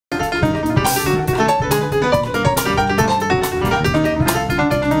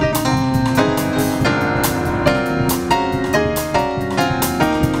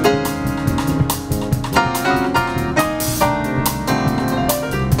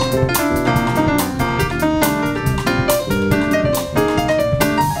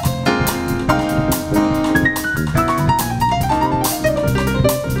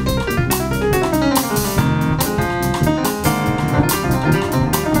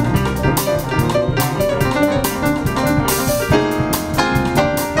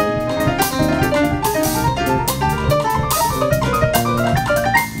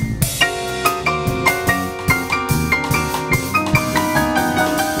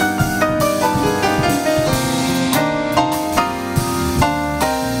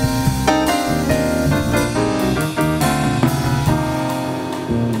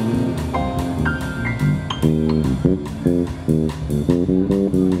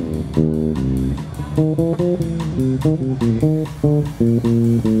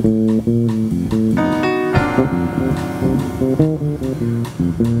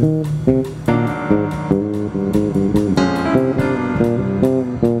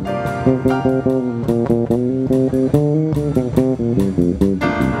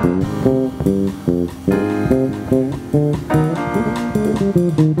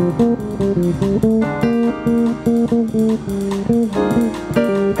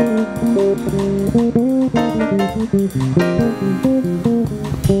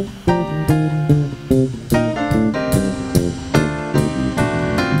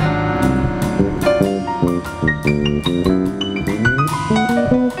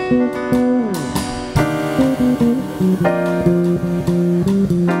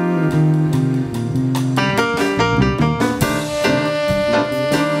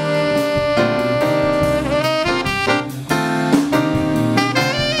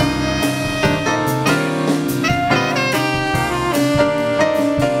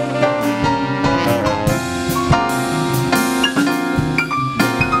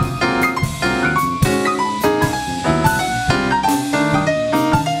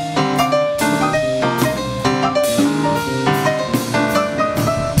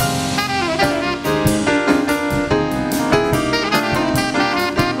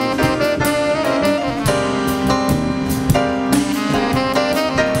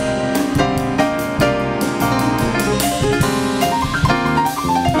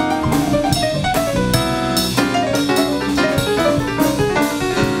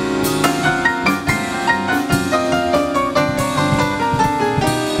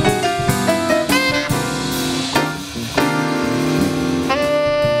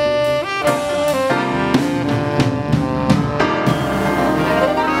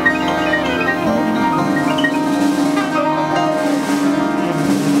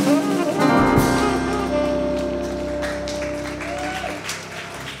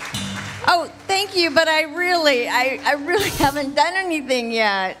But I really haven't done anything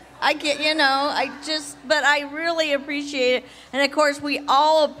yet. I get, but I really appreciate it. And of course, we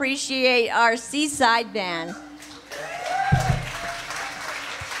all appreciate our Seaside band.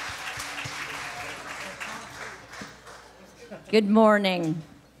 Good morning.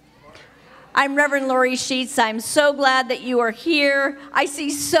 I'm Reverend Lori Sheets. I'm so glad that you are here. I see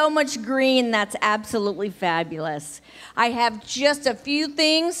so much green. That's absolutely fabulous. I have just a few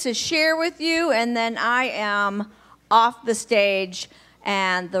things to share with you, and then I am off the stage,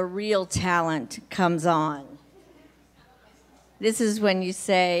 and the real talent comes on. This is when you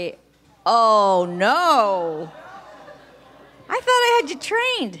say, oh, no. I thought I had you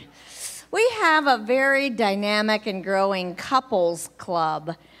trained. We have a very dynamic and growing couples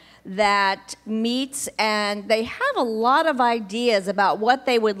club that meets, and they have a lot of ideas about what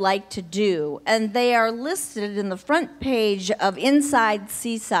they would like to do, and they are listed in the front page of Inside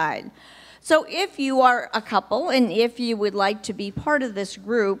Seaside. So if you are a couple and if you would like to be part of this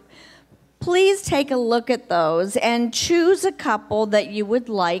group, please take a look at those and choose a couple that you would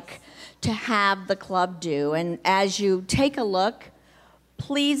like to have the club do. And as you take a look,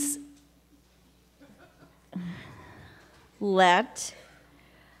 please let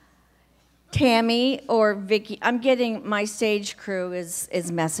Tammy or Vicky, I'm getting, my stage crew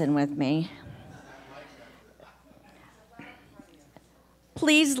is messing with me.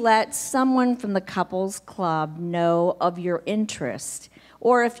 Please let someone from the couples club know of your interest,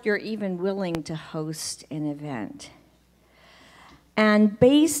 or if you're even willing to host an event. And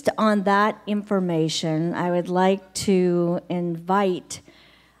based on that information, I would like to invite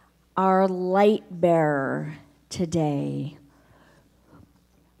our light bearer today,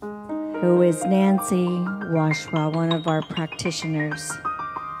 who is Nancy Washwa, one of our practitioners.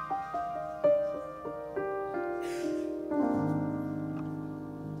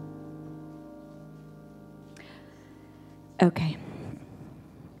 Okay.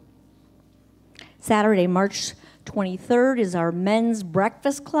 Saturday, March 23rd is our men's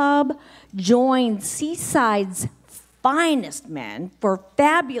breakfast club. Join Seaside's finest men for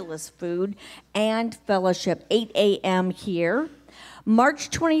fabulous food and fellowship, 8 a.m. here.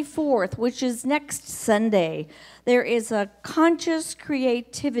 March 24th, which is next Sunday, there is a conscious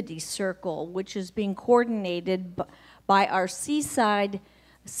creativity circle, which is being coordinated by our Seaside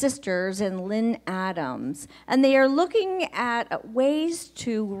sisters and Lynn Adams. And they are looking at ways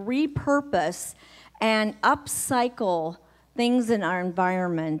to repurpose and upcycle things in our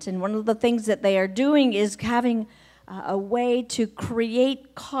environment. And one of the things that they are doing is having a way to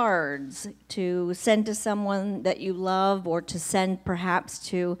create cards to send to someone that you love, or to send perhaps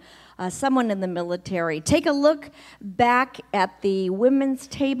to someone in the military. Take a look back at the women's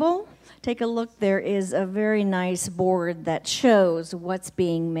table. Take a look. There is a very nice board that shows what's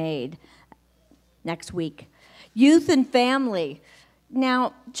being made next week. Youth and family.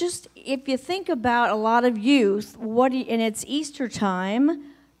 Now, just if you think about a lot of youth, and it's Easter time,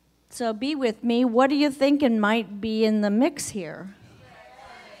 so be with me. What do you think might be in the mix here?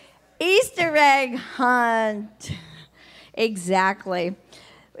 Easter egg hunt. Exactly.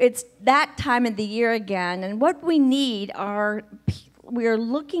 It's that time of the year again, and what we need we're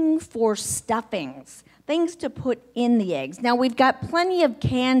looking for stuffings, things to put in the eggs. Now, we've got plenty of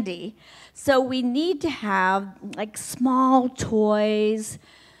candy, so we need to have like small toys,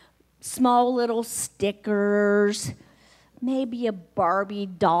 small little stickers, maybe a Barbie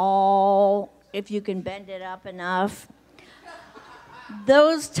doll, if you can bend it up enough.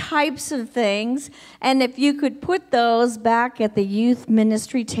 Those types of things. And if you could put those back at the youth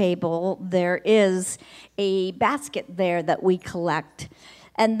ministry table, there is a basket there that we collect.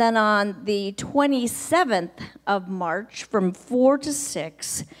 And then on the 27th of March from 4 to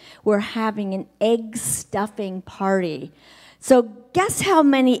 6, we're having an egg stuffing party. So guess how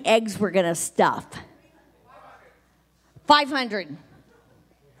many eggs we're going to stuff? 500.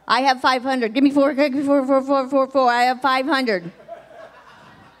 I have 500. Give me four. I have 500.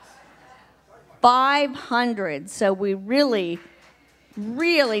 500. So we really,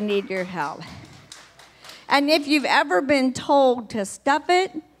 really need your help. And if you've ever been told to stuff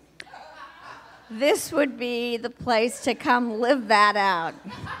it, this would be the place to come live that out.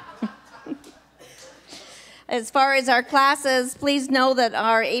 As far as our classes, please know that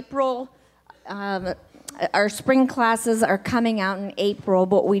our spring classes are coming out in April,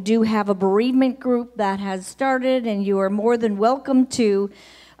 but we do have a bereavement group that has started, and you are more than welcome to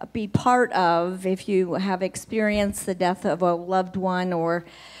be part of if you have experienced the death of a loved one or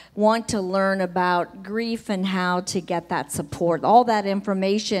want to learn about grief and how to get that support. All that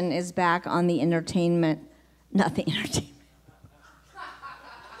information is back on the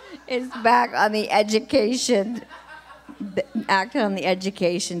it's back on the education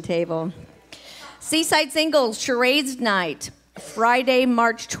table. Seaside Singles Charades Night, Friday,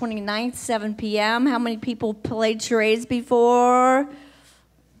 March 29th, 7 p.m. How many people played charades before?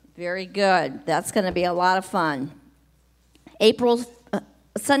 Very good. That's going to be a lot of fun.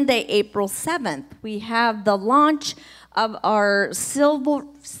 Sunday, April 7th, we have the launch of our Silver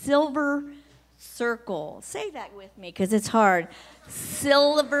Circle. Say that with me because it's hard.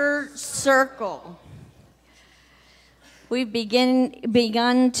 Silver Circle. We've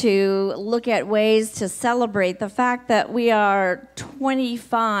begun to look at ways to celebrate the fact that we are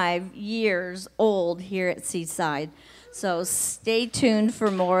 25 years old here at Seaside. So stay tuned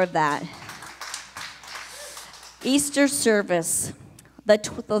for more of that. Easter service, the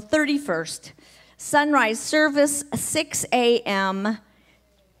 31st. Sunrise service, 6 a.m.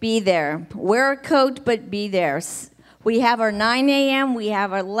 Be there. Wear a coat, but be there. We have our 9 a.m., we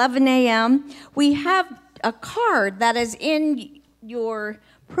have our 11 a.m. We have a card that is in your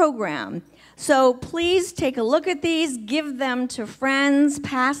program. So please take a look at these, give them to friends,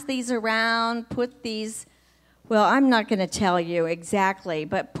 pass these around, put these, well, I'm not going to tell you exactly,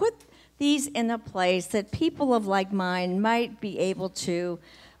 but put these in a place that people of like mind might be able to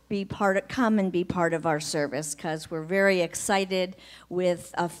come and be part of our service, because we're very excited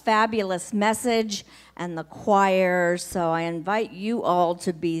with a fabulous message and the choir, so I invite you all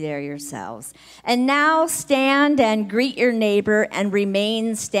to be there yourselves. And now stand and greet your neighbor and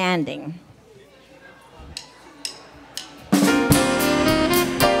remain standing.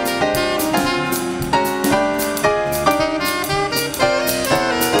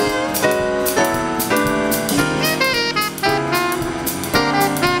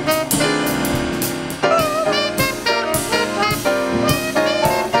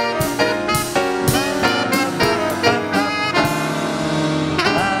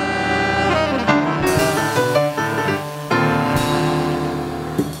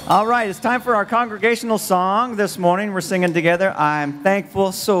 All right, it's time for our congregational song this morning. We're singing together. I'm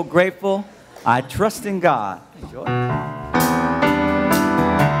thankful, so grateful. I trust in God. Enjoy.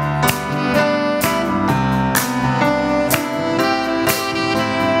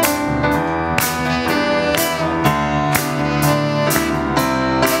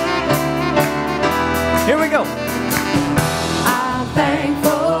 Here we go. I'm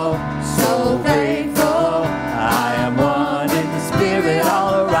thankful, so thankful. I am one in the spirit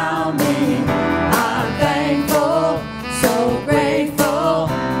all around me. I'm thankful, so grateful.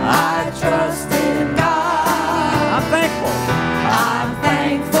 I trust in God. I'm thankful.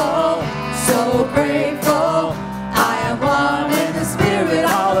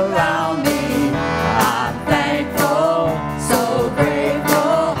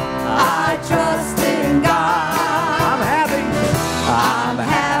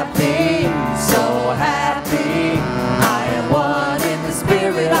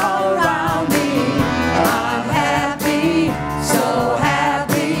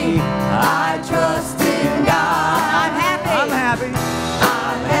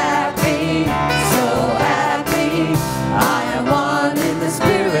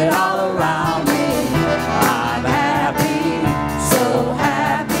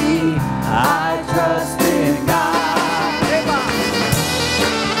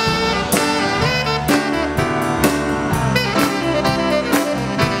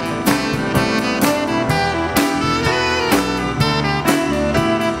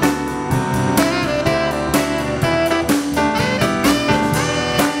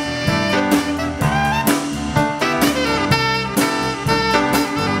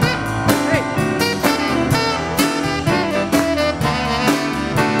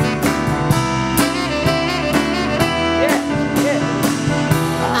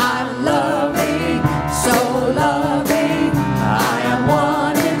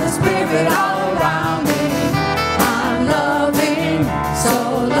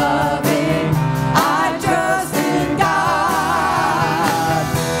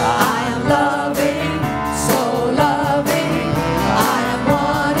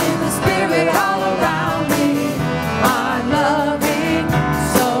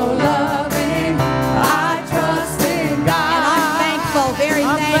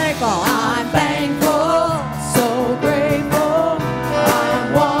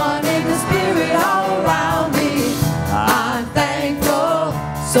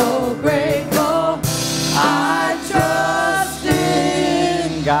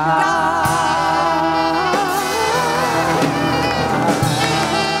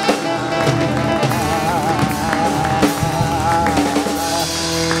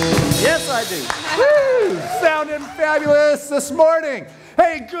 Margie. Woo! Sounding fabulous this morning.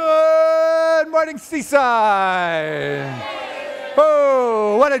 Hey, good morning, Seaside.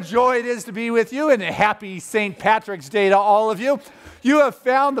 Oh, what a joy it is to be with you, and a happy St. Patrick's Day to all of you. You have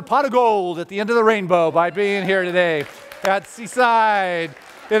found the pot of gold at the end of the rainbow by being here today at Seaside.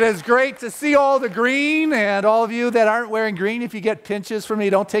 It is great to see all the green, and all of you that aren't wearing green, if you get pinches from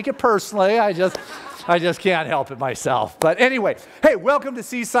me, don't take it personally. I just can't help it myself. But anyway, hey, welcome to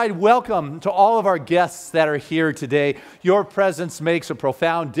Seaside. Welcome to all of our guests that are here today. Your presence makes a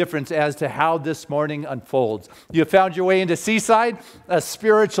profound difference as to how this morning unfolds. You have found your way into Seaside, a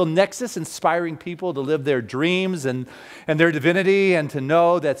spiritual nexus inspiring people to live their dreams and their divinity, and to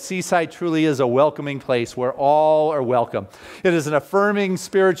know that Seaside truly is a welcoming place where all are welcome. It is an affirming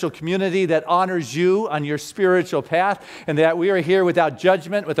spiritual community that honors you on your spiritual path, and that we are here without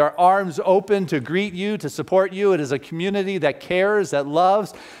judgment, with our arms open to greet you, to support you. It is a community that cares, that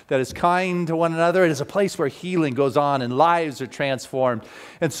loves, that is kind to one another. It is a place where healing goes on and lives are transformed.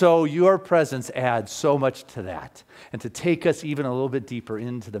 And so your presence adds so much to that. And to take us even a little bit deeper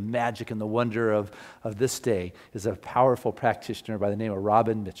into the magic and the wonder of this day is a powerful practitioner by the name of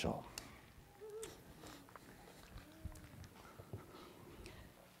Robin Mitchell.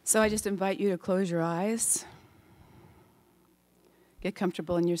 So I just invite you to close your eyes, get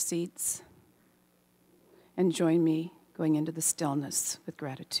comfortable in your seats, and join me going into the stillness with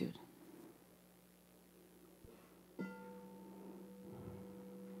gratitude.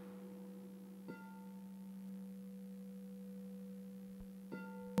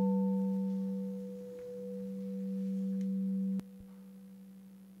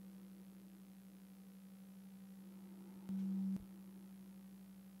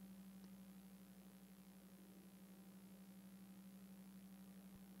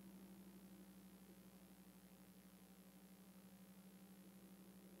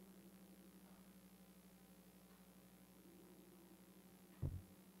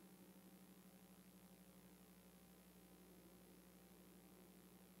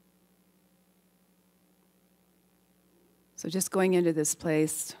 So just going into this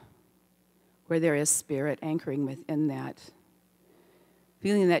place where there is spirit anchoring within that,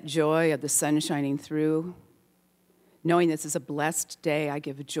 feeling that joy of the sun shining through, knowing this is a blessed day. I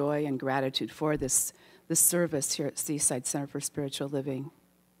give joy and gratitude for this service here at Seaside Center for Spiritual Living.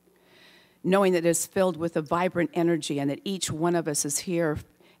 Knowing that it is filled with a vibrant energy and that each one of us is here,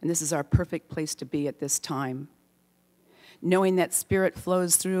 and this is our perfect place to be at this time. Knowing that spirit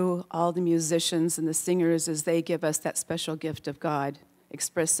flows through all the musicians and the singers as they give us that special gift of God,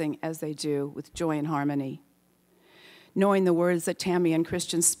 expressing as they do with joy and harmony. Knowing the words that Tammy and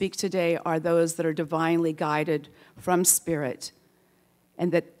Christian speak today are those that are divinely guided from spirit,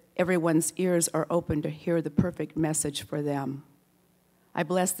 and that everyone's ears are open to hear the perfect message for them. I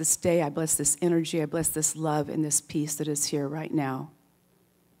bless this day, I bless this energy, I bless this love and this peace that is here right now.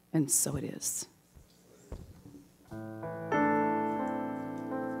 And so it is.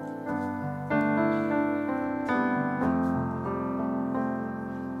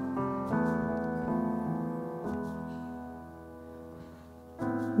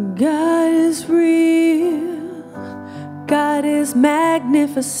 God is real, God is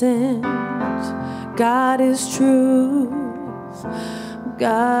magnificent, God is truth,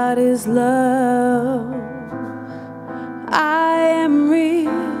 God is love. I am real,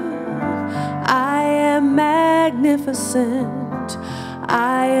 I am magnificent,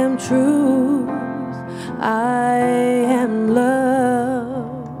 I am truth, I am love.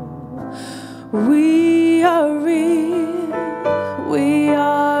 We are real, we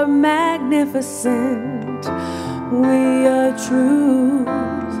are magnificent, we are truth,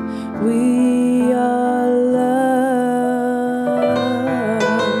 we are love.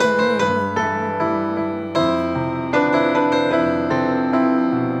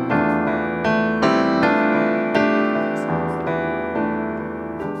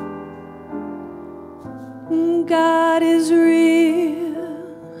 God is real,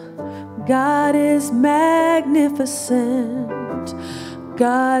 God is magnificent,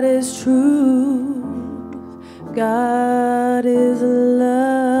 God is truth, God is love.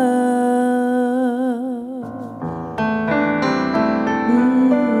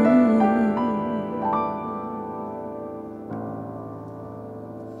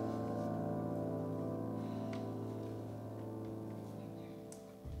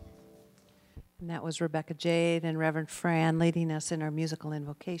 And that was Rebecca Jade and Reverend Fran leading us in our musical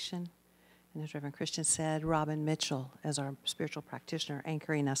invocation. And as Reverend Christian said, Robin Mitchell as our spiritual practitioner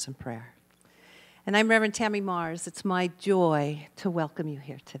anchoring us in prayer. And I'm Reverend Tammy Mars. It's my joy to welcome you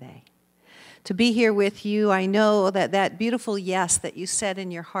here today. to be here with you. I know that that beautiful yes that you said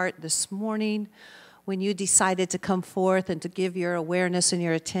in your heart this morning when you decided to come forth and to give your awareness and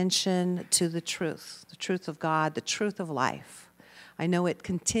your attention to the truth of God, the truth of life. I know it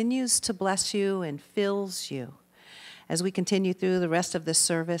continues to bless you and fills you. As we continue through the rest of this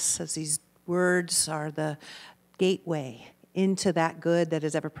service, as these words are the gateway into that good that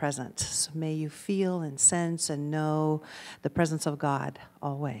is ever present. So may you feel and sense and know the presence of God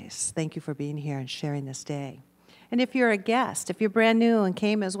always. Thank you for being here and sharing this day. And if you're a guest, if you're brand new and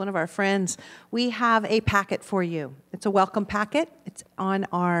came as one of our friends, we have a packet for you. It's a welcome packet. It's on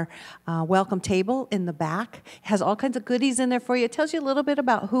our welcome table in the back. It has all kinds of goodies in there for you. It tells you a little bit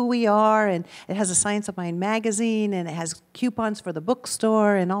about who we are, and it has a Science of Mind magazine, and it has coupons for the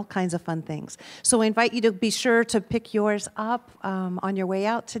bookstore and all kinds of fun things. So I invite you to be sure to pick yours up on your way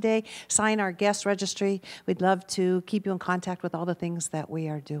out today. Sign our guest registry. We'd love to keep you in contact with all the things that we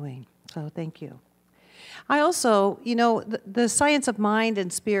are doing. So thank you. I also, the science of mind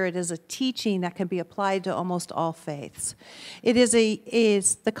and spirit is a teaching that can be applied to almost all faiths. It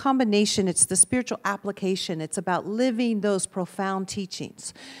is the combination, it's the spiritual application. It's about living those profound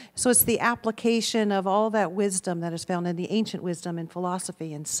teachings. So it's the application of all that wisdom that is found in the ancient wisdom in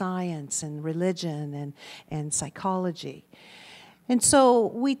philosophy and science and religion and psychology. And so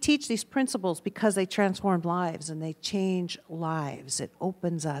we teach these principles because they transform lives and they change lives. It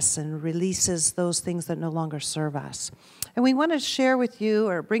opens us and releases those things that no longer serve us. And we want to share with you,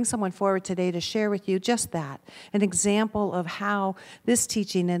 or bring someone forward today to share with you just that, an example of how this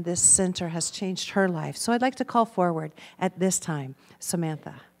teaching in this center has changed her life. So I'd like to call forward at this time,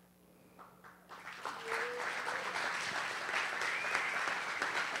 Samantha.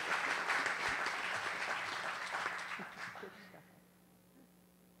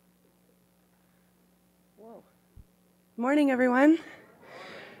 Morning, everyone.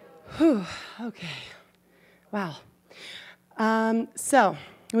 Whew, okay. Wow. So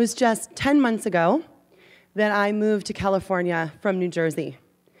it was just 10 months ago that I moved to California from New Jersey,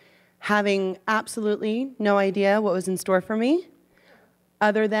 having absolutely no idea what was in store for me,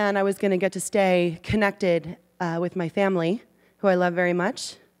 other than I was going to get to stay connected with my family, who I love very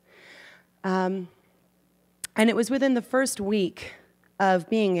much. And it was within the first week of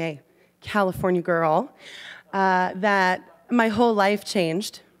being a California girl that my whole life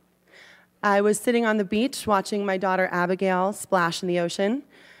changed. I was sitting on the beach watching my daughter Abigail splash in the ocean,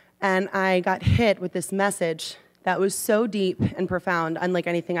 and I got hit with this message that was so deep and profound, unlike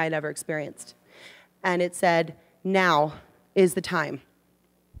anything I'd ever experienced. And it said, "Now is the time."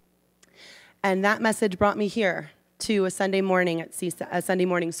 And that message brought me here to a Sunday morning at a Sunday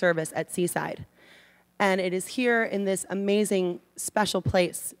morning service at Seaside. And it is here in this amazing, special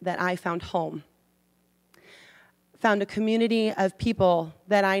place that I found home. Found a community of people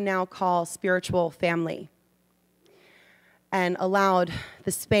that I now call spiritual family, and allowed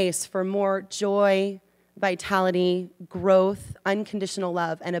the space for more joy, vitality, growth, unconditional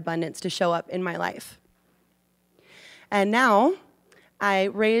love, and abundance to show up in my life. And now I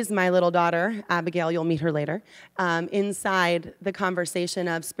raise my little daughter, Abigail, you'll meet her later, inside the conversation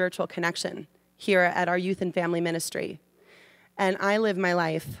of spiritual connection here at our youth and family ministry. And I live my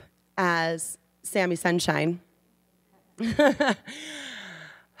life as Sammy Sunshine, who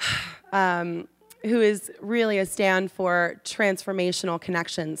is really a stand for transformational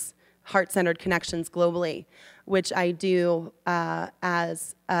connections, heart-centered connections globally, which I do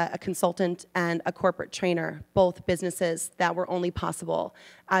as a consultant and a corporate trainer, both businesses that were only possible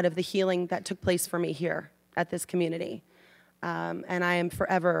out of the healing that took place for me here at this community. And I am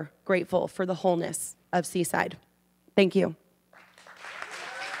forever grateful for the wholeness of Seaside. Thank you.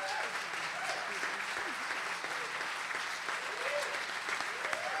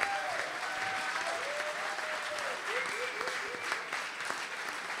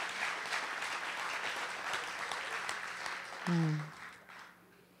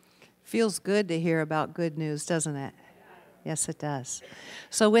 Feels good to hear about good news, doesn't it? Yes, it does.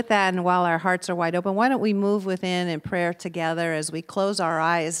 So with that, and while our hearts are wide open, why don't we move within in prayer together as we close our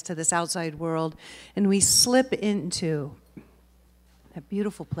eyes to this outside world and we slip into that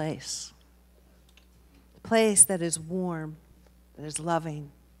beautiful place. The place that is warm, that is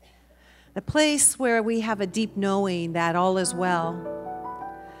loving. The place where we have a deep knowing that all is well.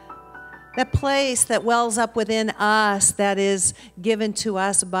 That place that wells up within us that is given to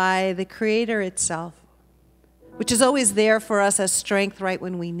us by the Creator itself, which is always there for us as strength right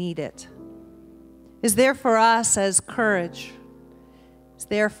when we need it, is there for us as courage, is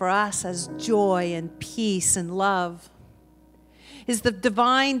there for us as joy and peace and love, is the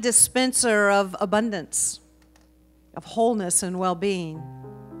divine dispenser of abundance, of wholeness and well-being.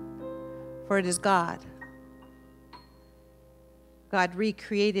 for it is God. God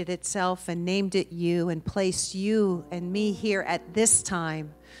recreated itself and named it you and placed you and me here at this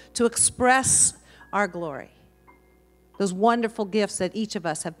time to express our glory, those wonderful gifts that each of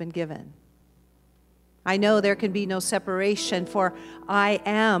us have been given. I know there can be no separation, for I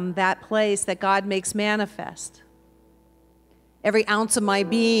am that place that God makes manifest. Every ounce of my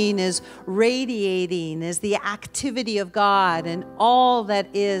being is radiating, is the activity of God, and all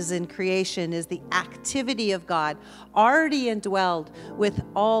that is in creation is the activity of God, already indwelled with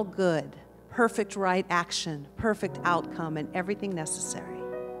all good, perfect right action, perfect outcome, and everything necessary.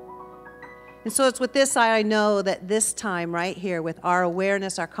 And so it's with this I know that this time right here, with our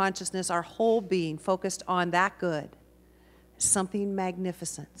awareness, our consciousness, our whole being focused on that good, something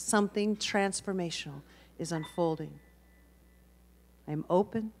magnificent, something transformational is unfolding. I am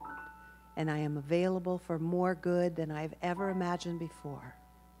open and I am available for more good than I've ever imagined before.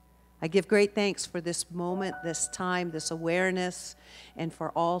 I give great thanks for this moment, this time, this awareness, and for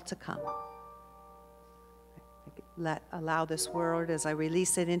all to come. Allow this word as I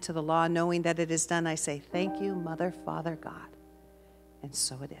release it into the law, knowing that it is done. I say, thank you, Mother, Father, God. And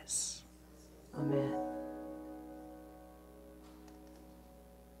so it is. Amen.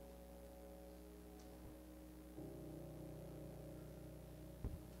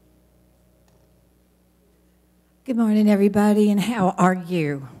 Good morning, everybody, and how are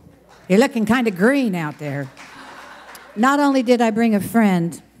you? You're looking kind of green out there. Not only did I bring a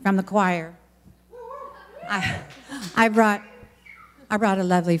friend from the choir, I brought a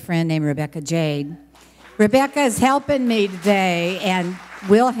lovely friend named Rebecca Jade. Rebecca is helping me today and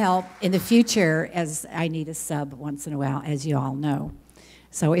will help in the future as I need a sub once in a while, as you all know.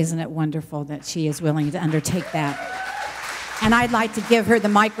 So isn't it wonderful that she is willing to undertake that? And I'd like to give her the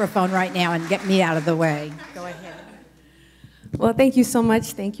microphone right now and get me out of the way. Go ahead. Well, thank you so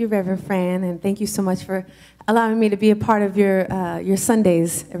much. Thank you, Reverend Fran, and thank you so much for allowing me to be a part of your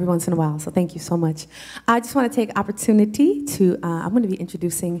Sundays every once in a while. So thank you so much. I just want to take opportunity to, I'm going to be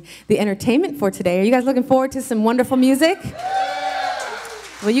introducing the entertainment for today. Are you guys looking forward to some wonderful music?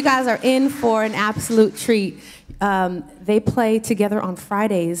 Well, you guys are in for an absolute treat. They play together on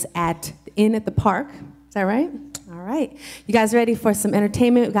Fridays at the Inn at the Park. Is that right? All right. You guys ready for some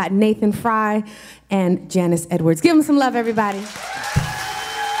entertainment? We've got Nathan Fry and Janice Edwards. Give them some love, everybody.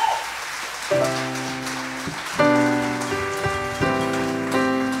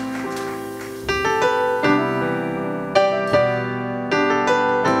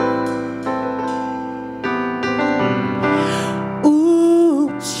 Ooh,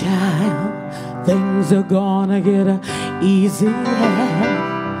 child, things are gonna get easier.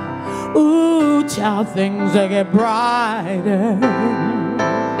 Ooh, child, things will get brighter.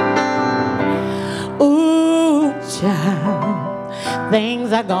 Ooh, child,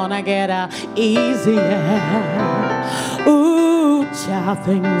 things are gonna get easier. Ooh, child,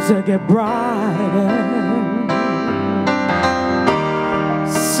 things will get brighter.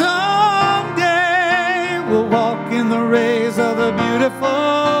 Someday we'll walk in the rays of the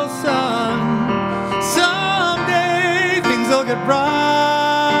beautiful sun. Someday things will get brighter.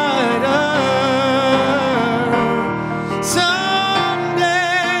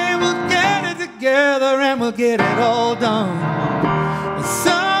 Someday we'll get it together and we'll get it all done.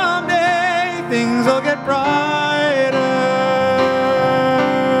 Someday things will get brighter.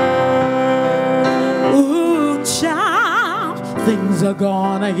 Ooh, child, things are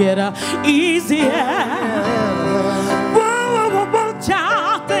gonna get easier. Whoa, whoa, whoa, whoa,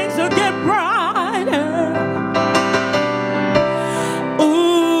 child, things will get brighter.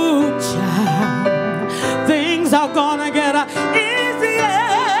 Ooh, child, things are gonna get easier.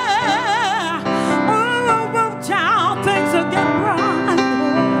 Whoa, whoa, whoa, child, things will get brighter.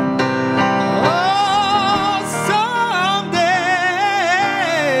 Oh, someday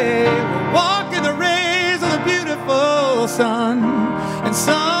we'll walk in the rays of the beautiful sun, and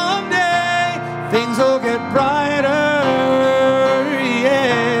someday things will get brighter.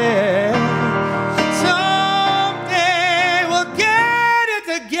 Yeah. Someday we'll get it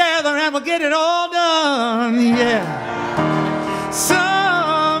together and we'll get it all done. Yeah. Someday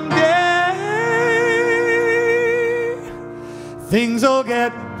things will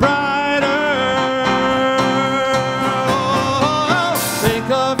get brighter. Oh, think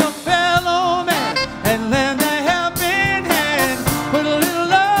of your fellow man and lend a helping hand. Put a little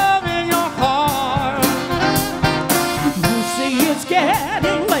love in your heart. You see it's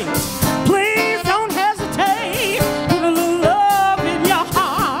getting late. Please don't hesitate. Put a little love in your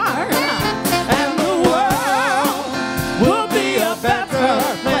heart, and the world will be a better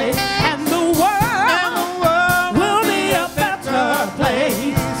place. And the world will be a better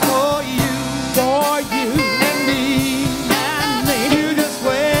place.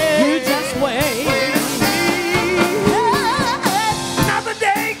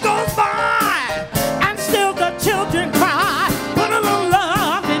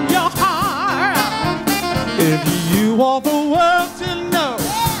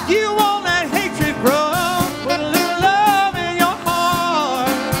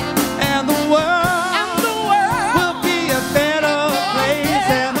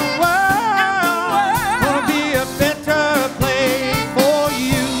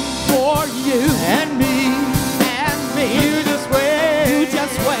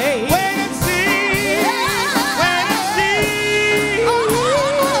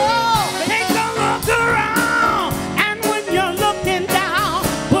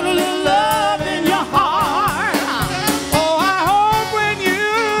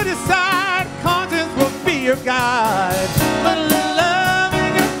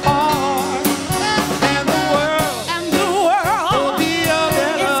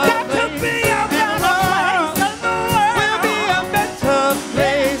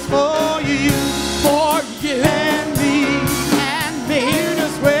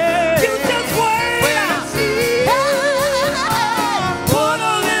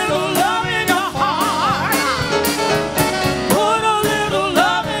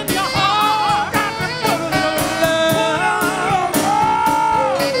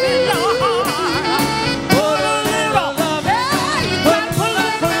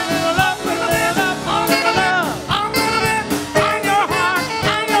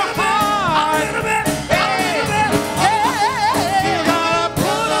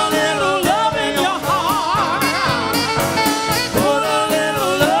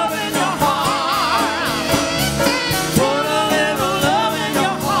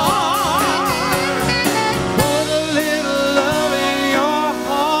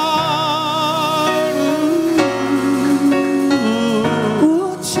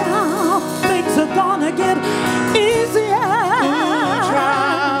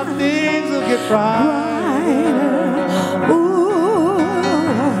 brighter.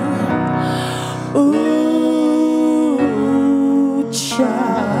 Ooh,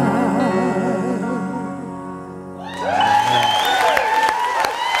 child.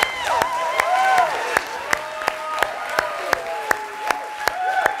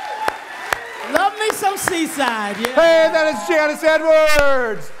 Love me some Seaside, yeah. Hey, that is Janice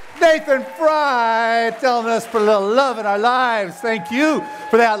Edwards. Nathan Fry telling us for a little love in our lives. Thank you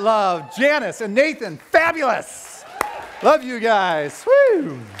for that love. Janice and Nathan, fabulous. Love you guys.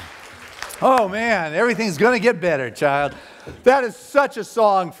 Woo. Oh, man, everything's going to get better, child. That is such a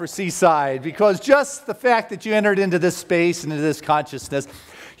song for Seaside, because just the fact that you entered into this space and into this consciousness,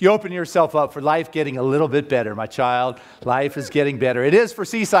 you open yourself up for life getting a little bit better, my child. Life is getting better. It is for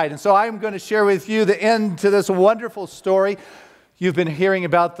Seaside. And so I'm going to share with you the end to this wonderful story you've been hearing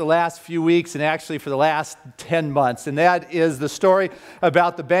about the last few weeks, and actually for the last 10 months. And that is the story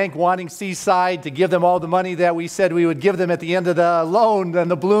about the bank wanting Seaside to give them all the money that we said we would give them at the end of the loan,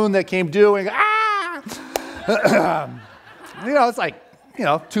 and the balloon that came due, and it's like,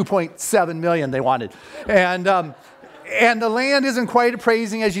 2.7 million they wanted. And the land isn't quite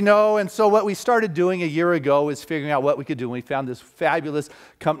appraising, as you know, and so what we started doing a year ago is figuring out what we could do. And we found this fabulous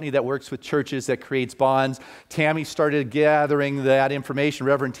company that works with churches that creates bonds. Tammy started gathering that information.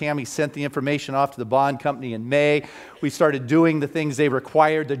 Reverend Tammy sent the information off to the bond company in May. We started doing the things they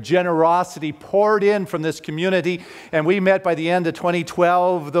required. The generosity poured in from this community, and we met by the end of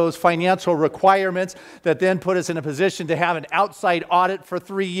 2012 those financial requirements that then put us in a position to have an outside audit for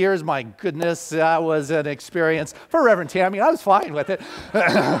 3 years. My goodness, that was an experience for Reverend Tammy. I was fine with it.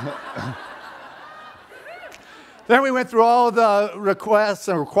 Then we went through all the requests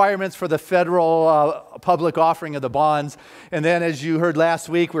and requirements for the federal public offering of the bonds. And then, as you heard last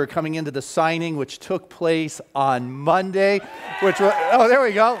week, we were coming into the signing, which took place on Monday, which was, oh, there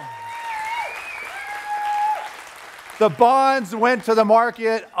we go. The bonds went to the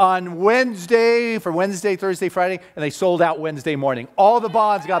market on Wednesday, for Wednesday, Thursday, Friday, and they sold out Wednesday morning. All the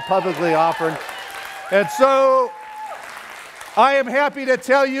bonds got publicly offered. And so I am happy to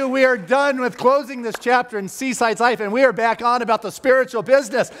tell you we are done with closing this chapter in Seaside's life, and we are back on about the spiritual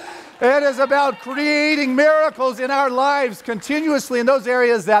business. It is about creating miracles in our lives continuously in those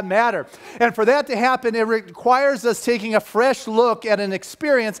areas that matter. And for that to happen, it requires us taking a fresh look at an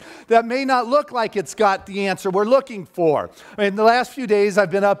experience that may not look like it's got the answer we're looking for. I mean, the last few days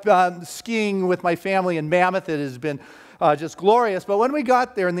I've been up skiing with my family in Mammoth. It has been just glorious. But when we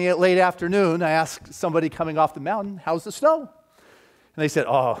got there in the late afternoon, I asked somebody coming off the mountain, how's the snow? And they said,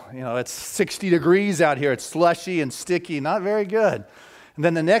 it's 60 degrees out here. It's slushy and sticky, not very good. And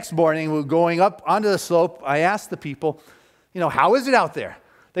then the next morning, we were going up onto the slope. I asked the people, how is it out there?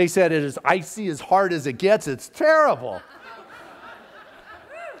 They said, it is icy as hard as it gets. It's terrible.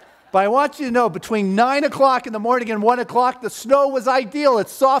 But I want you to know, between 9 o'clock in the morning and 1 o'clock, the snow was ideal. It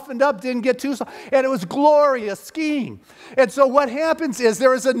softened up, didn't get too soft, and it was glorious skiing. And so what happens is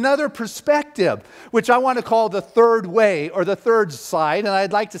there is another perspective, which I want to call the third way, or the third side. And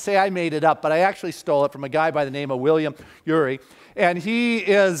I'd like to say I made it up, but I actually stole it from a guy by the name of William Ury. And he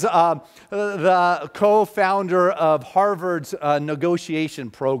is the co-founder of Harvard's negotiation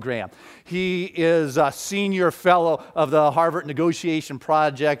program. He is a senior fellow of the Harvard Negotiation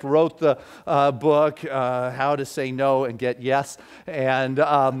Project, wrote the book, How to Say No and Get Yes, and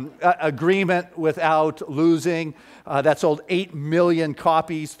Agreement Without Losing. That sold 8 million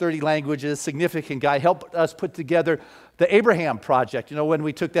copies, 30 languages, significant guy, helped us put together the Abraham Project. When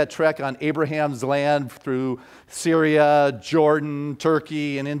we took that trek on Abraham's land through Syria, Jordan,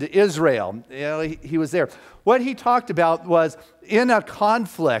 Turkey, and into Israel, he was there. What he talked about was, in a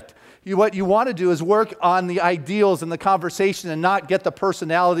conflict, what you want to do is work on the ideals and the conversation and not get the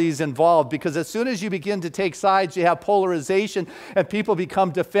personalities involved, because as soon as you begin to take sides, you have polarization and people become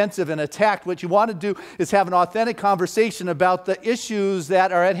defensive and attacked. What you want to do is have an authentic conversation about the issues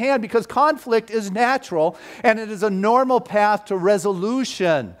that are at hand, because conflict is natural and it is a normal path to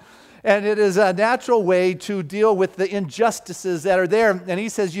resolution. And it is a natural way to deal with the injustices that are there. And he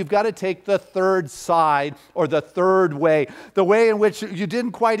says you've got to take the third side, or the third way, the way in which you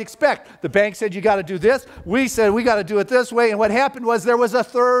didn't quite expect. The bank said you got to do this. We said we got to do it this way. And what happened was there was a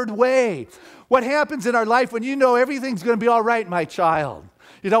third way. What happens in our life when you know everything's going to be all right, my child?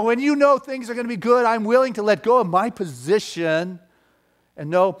 When you know things are going to be good, I'm willing to let go of my position and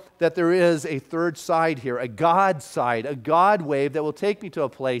know that there is a third side here, a God side, a God wave that will take me to a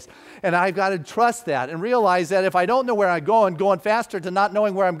place. And I've got to trust that and realize that if I don't know where I'm going faster to not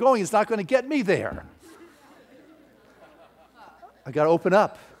knowing where I'm going, it's not going to get me there. I've got to open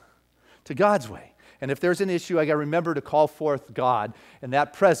up to God's way. And if there's an issue, I got to remember to call forth God and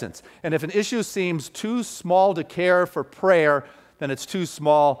that presence. And if an issue seems too small to care for prayer, then it's too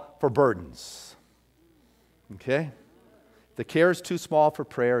small for burdens. Okay? The care is too small for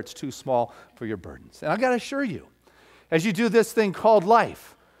prayer, it's too small for your burdens. And I got to assure you, as you do this thing called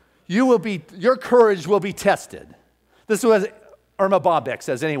life, your courage will be tested. This is what Irma Bombeck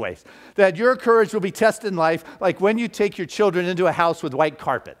says anyways, that your courage will be tested in life like when you take your children into a house with white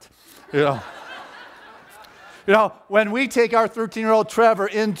carpet. You know, when we take our 13-year-old Trevor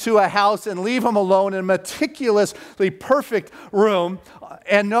into a house and leave him alone in a meticulously perfect room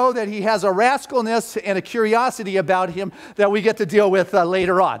and know that he has a rascalness and a curiosity about him that we get to deal with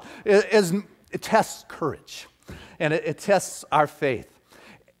later on. It tests courage, and it tests our faith.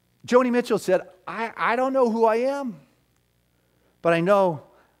 Joni Mitchell said, I don't know who I am, but I know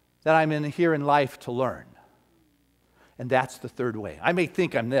that I'm here in life to learn. And that's the third way. I may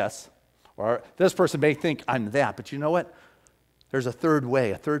think I'm this, or this person may think I'm that, but you know what? There's a third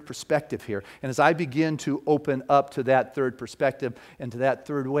way, a third perspective here. And as I begin to open up to that third perspective and to that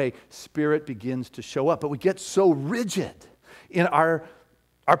third way, Spirit begins to show up. But we get so rigid in our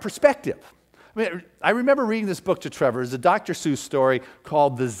perspective. I mean, I remember reading this book to Trevor. It's a Dr. Seuss story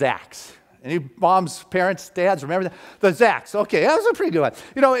called The Zacks. Any moms, parents, dads remember that? The Zacks. Okay, that was a pretty good one.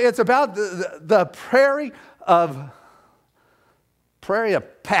 You know, it's about the prairie of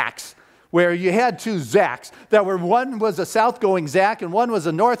Pax, where you had two Zacks that were, one was a south-going Zack and one was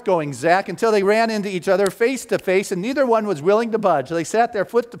a north-going Zack, until they ran into each other face to face, and neither one was willing to budge. They sat there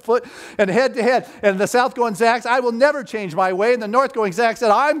foot to foot and head to head. And the south-going Zack, I will never change my way. And the north-going Zack said,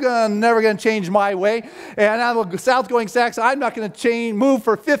 never going to change my way. And the south-going Zack said, I'm not going to move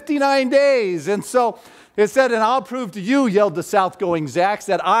for 59 days. And so it said, and I'll prove to you, yelled the south-going Zacks,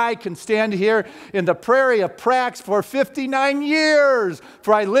 that I can stand here in the prairie of Prax for 59 years,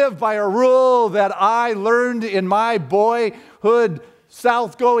 for I live by a rule that I learned in my boyhood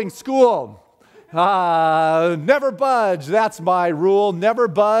south-going school. Never budge, that's my rule. Never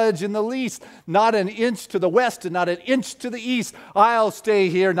budge in the least, not an inch to the west and not an inch to the east. I'll stay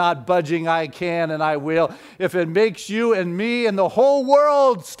here, not budging. I can and I will, if it makes you and me and the whole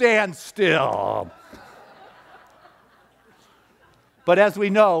world stand still. But as we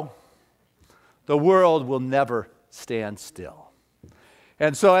know, the world will never stand still.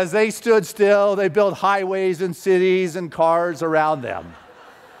 And so as they stood still, they built highways and cities and cars around them.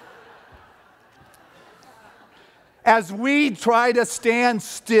 As we try to stand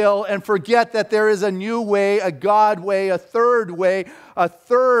still and forget that there is a new way, a God way, a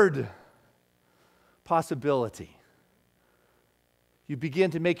third possibility, you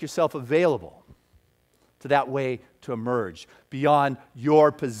begin to make yourself available to that way to emerge beyond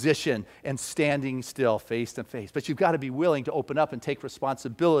your position and standing still face to face. But you've got to be willing to open up and take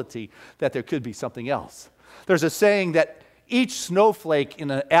responsibility that there could be something else. There's a saying that each snowflake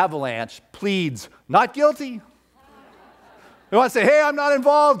in an avalanche pleads, not guilty. They want to say, hey, I'm not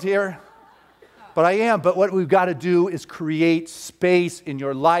involved here. But I am. But what we've got to do is create space in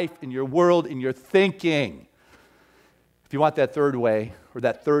your life, in your world, in your thinking. If you want that third way or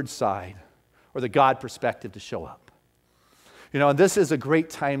that third side, or the God perspective to show up. You know, and this is a great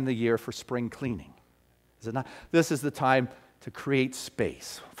time of the year for spring cleaning, is it not? This is the time to create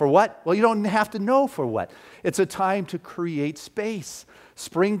space. For what? Well, you don't have to know for what. It's a time to create space.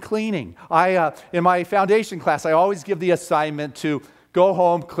 Spring cleaning. In my foundation class, I always give the assignment to go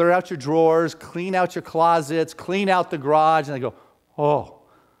home, clear out your drawers, clean out your closets, clean out the garage, and I go, oh,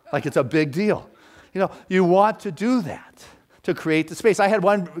 like it's a big deal. You know, you want to do that, to create the space. I had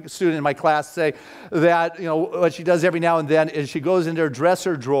one student in my class say that, you know, what she does every now and then is she goes into her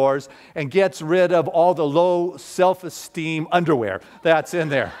dresser drawers and gets rid of all the low self-esteem underwear that's in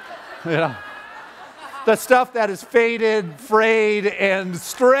there. You know, the stuff that is faded, frayed, and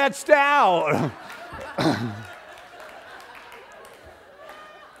stretched out.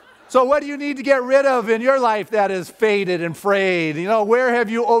 So what do you need to get rid of in your life that is faded and frayed? You know, where have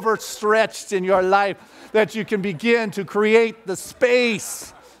you overstretched in your life that you can begin to create the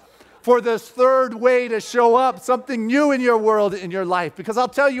space for this third way to show up, something new in your world, in your life? Because I'll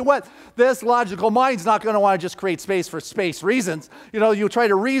tell you what, this logical mind's not going to want to just create space for space reasons. You know, you try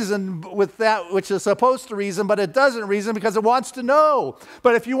to reason with that which is supposed to reason, but it doesn't reason because it wants to know.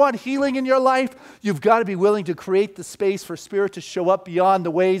 But if you want healing in your life, you've got to be willing to create the space for Spirit to show up beyond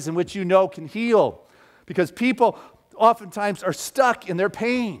the ways in which you know can heal. Because people oftentimes are stuck in their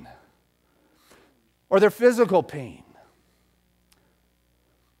pain or their physical pain.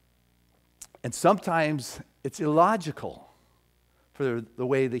 And sometimes it's illogical for the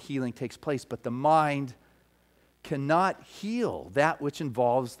way the healing takes place, but the mind cannot heal that which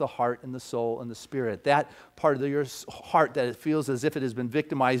involves the heart and the soul and the spirit. That part of your heart that it feels as if it has been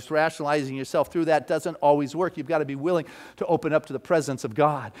victimized, rationalizing yourself through that doesn't always work. You've got to be willing to open up to the presence of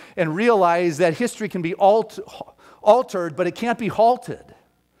God and realize that history can be altered, but it can't be halted.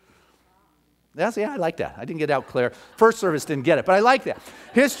 I like that. I didn't get it out clear. First service didn't get it, but I like that.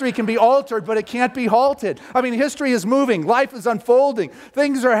 History can be altered, but it can't be halted. I mean, history is moving. Life is unfolding.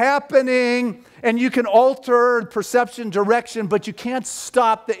 Things are happening, and you can alter perception, direction, but you can't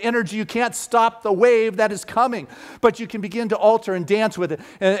stop the energy. You can't stop the wave that is coming, but you can begin to alter and dance with it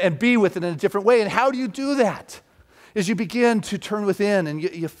and be with it in a different way. And how do you do that? Is you begin to turn within, and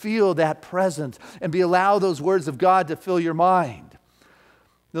you feel that presence, and allow those words of God to fill your mind.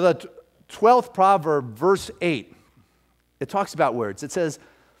 Now, the 12th proverb, verse 8, it talks about words. It says,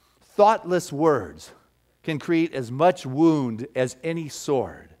 thoughtless words can create as much wound as any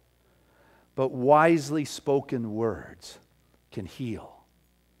sword, but wisely spoken words can heal.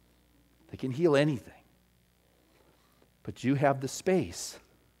 They can heal anything. But you have the space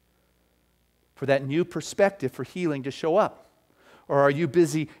for that new perspective for healing to show up. Or are you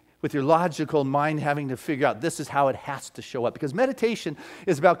busy with your logical mind having to figure out this is how it has to show up? Because meditation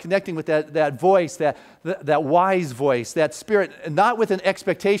is about connecting with that voice, that wise voice, that spirit, and not with an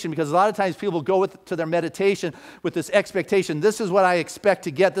expectation, because a lot of times people go to their meditation with this expectation. This is what I expect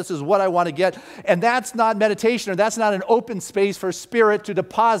to get. This is what I want to get. And that's not meditation, or that's not an open space for spirit to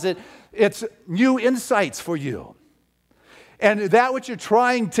deposit its new insights for you. And that which you're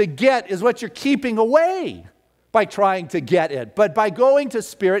trying to get is what you're keeping away by trying to get it. But by going to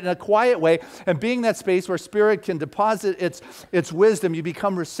Spirit in a quiet way and being that space where Spirit can deposit its wisdom, you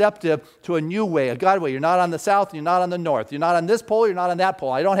become receptive to a new way, a God way. You're not on the south, and you're not on the north. You're not on this pole, you're not on that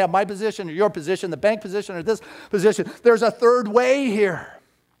pole. I don't have my position or your position, the bank position or this position. There's a third way here,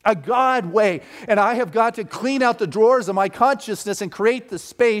 a God way. And I have got to clean out the drawers of my consciousness and create the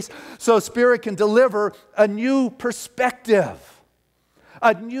space so Spirit can deliver a new perspective,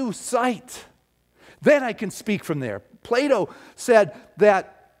 a new sight. Then I can speak from there. Plato said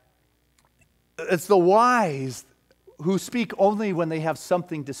that it's the wise who speak only when they have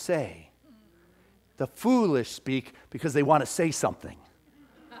something to say. The foolish speak because they want to say something.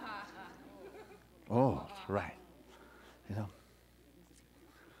 Oh, right. You know.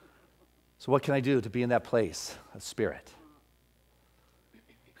 So what can I do to be in that place of Spirit?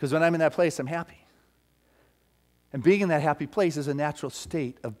 Because when I'm in that place, I'm happy. And being in that happy place is a natural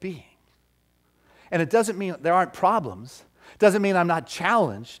state of being. And it doesn't mean there aren't problems. It doesn't mean I'm not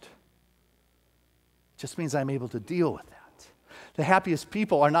challenged. It just means I'm able to deal with that. The happiest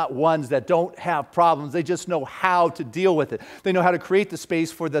people are not ones that don't have problems. They just know how to deal with it. They know how to create the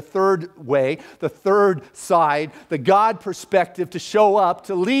space for the third way, the third side, the God perspective to show up,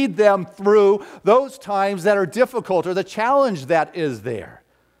 to lead them through those times that are difficult or the challenge that is there.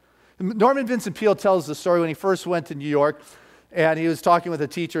 Norman Vincent Peale tells the story when he first went to New York. And he was talking with a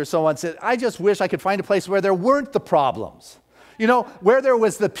teacher. Someone said, I just wish I could find a place where there weren't the problems. You know, where there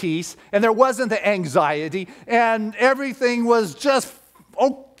was the peace and there wasn't the anxiety and everything was just,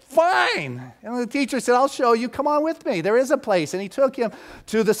 fine. And the teacher said, I'll show you. Come on with me. There is a place. And he took him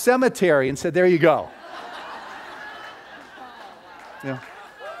to the cemetery and said, there you go. Yeah.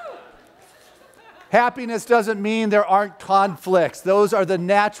 Happiness doesn't mean there aren't conflicts. Those are the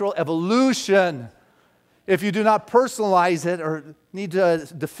natural evolution. If you do not personalize it or need to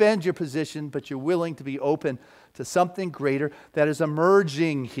defend your position, but you're willing to be open to something greater that is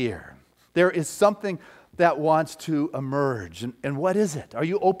emerging here. There is something that wants to emerge. And what is it? Are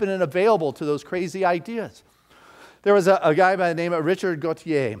you open and available to those crazy ideas? There was a guy by the name of Richard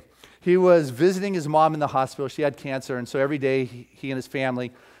Gauthier. He was visiting his mom in the hospital. She had cancer, and so every day he and his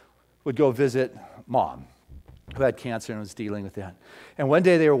family would go visit Mom, who had cancer and was dealing with that. And one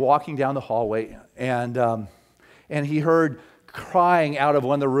day they were walking down the hallway, and he heard crying out of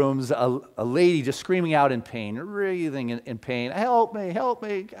one of the rooms, a lady just screaming out in pain, breathing in pain, help me,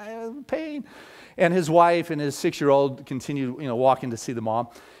 I have pain. And his wife and his 6-year-old continued, walking to see the mom.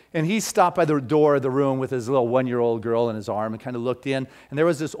 And he stopped by the door of the room with his little 1-year-old girl in his arm and kind of looked in. And there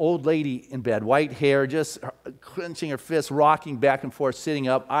was this old lady in bed, white hair, just clenching her fists, rocking back and forth, sitting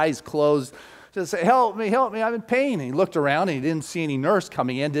up, eyes closed, just say, help me, I'm in pain. And he looked around and he didn't see any nurse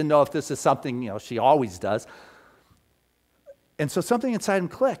coming in, didn't know if this is something, she always does. And so something inside him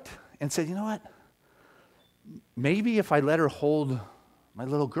clicked and said, you know what? Maybe if I let her hold my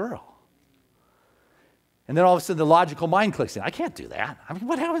little girl. And then all of a sudden the logical mind clicks in. I can't do that. I mean,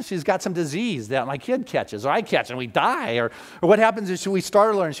 what happens if she's got some disease that my kid catches or I catch and we die? Or what happens if we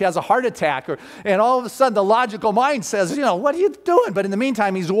startle her and she has a heart attack? And all of a sudden the logical mind says, what are you doing? But in the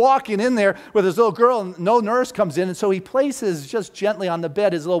meantime, he's walking in there with his little girl and no nurse comes in. And so he places just gently on the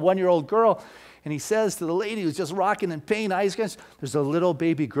bed his little 1-year-old girl. And he says to the lady who's just rocking in pain, there's a little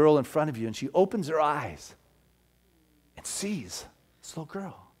baby girl in front of you. And she opens her eyes and sees this little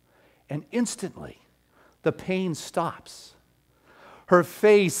girl. And instantly, the pain stops. Her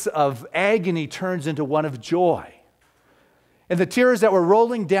face of agony turns into one of joy. And the tears that were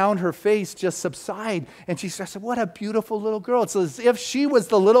rolling down her face just subside. And she says, what a beautiful little girl. It's as if she was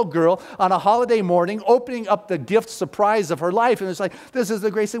the little girl on a holiday morning opening up the gift surprise of her life. And it's like, this is the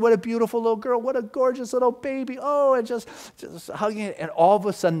grace thing. What a beautiful little girl. What a gorgeous little baby. Oh, and just hugging it. And all of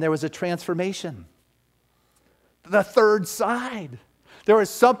a sudden there was a transformation. The third side. There was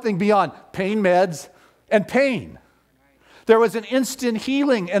something beyond pain meds and pain. There was an instant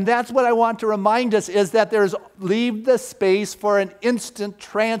healing, and that's what I want to remind us is that leave the space for an instant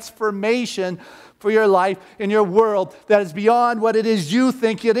transformation for your life in your world that is beyond what it is you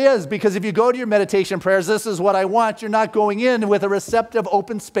think it is. Because if you go to your meditation prayers, this is what I want, you're not going in with a receptive,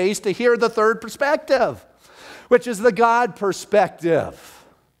 open space to hear the third perspective, which is the God perspective.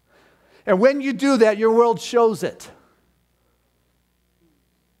 And when you do that, your world shows it.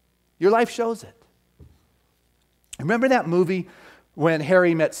 Your life shows it. Remember that movie when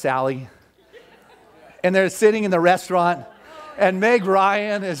Harry met Sally? And they're sitting in the restaurant, and Meg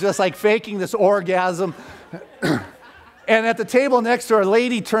Ryan is just like faking this orgasm. And at the table next to her, a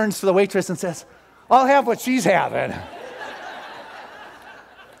lady turns to the waitress and says, I'll have what she's having.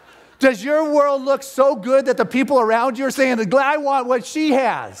 Does your world look so good that the people around you are saying, I want what she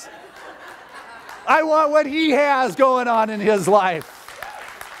has? I want what he has going on in his life.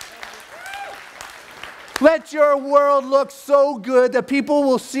 Let your world look so good that people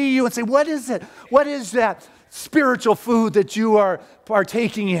will see you and say, what is it? What is that spiritual food that you are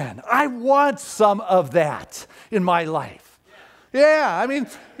partaking in? I want some of that in my life. Yeah, I mean,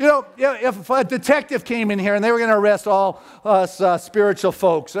 if a detective came in here and they were going to arrest all us spiritual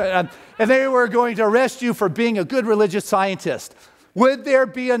folks and they were going to arrest you for being a good religious scientist, would there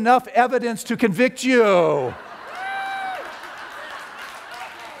be enough evidence to convict you?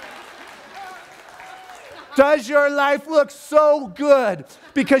 Does your life look so good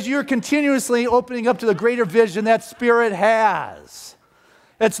because you're continuously opening up to the greater vision that Spirit has?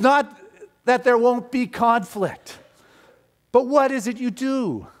 It's not that there won't be conflict, but what is it you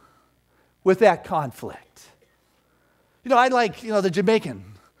do with that conflict? I like, the Jamaican.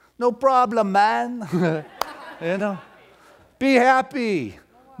 No problem, man. Be happy.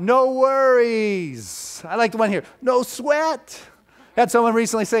 No worries. I like the one here. No sweat. Had someone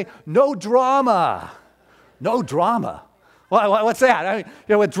recently say, no drama. No drama. Well, what's that? I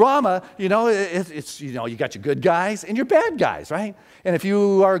mean, with drama, it's you got your good guys and your bad guys, right? And if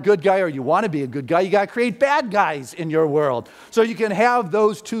you are a good guy or you want to be a good guy, you got to create bad guys in your world so you can have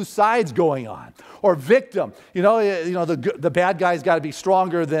those two sides going on. Or victim, the bad guy's got to be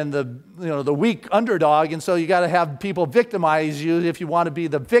stronger than the weak underdog, and so you got to have people victimize you if you want to be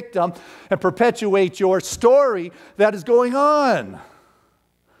the victim and perpetuate your story that is going on.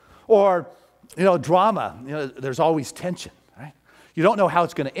 Or drama, there's always tension, right? You don't know how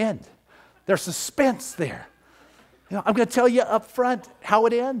it's going to end. There's suspense there. I'm going to tell you up front how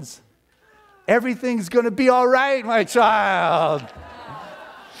it ends. Everything's going to be all right, my child.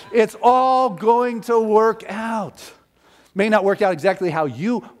 It's all going to work out. May not work out exactly how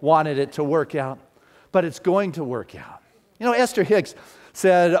you wanted it to work out, but it's going to work out. Esther Hicks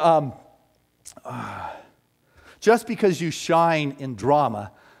said, just because you shine in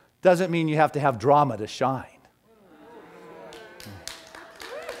drama doesn't mean you have to have drama to shine.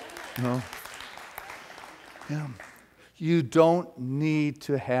 No. Yeah. You don't need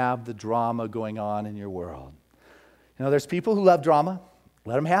to have the drama going on in your world. There's people who love drama.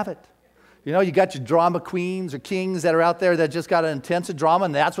 Let them have it. You got your drama queens or kings that are out there that just got an intense drama,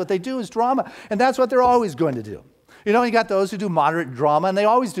 and that's what they do is drama. And that's what they're always going to do. You got those who do moderate drama, and they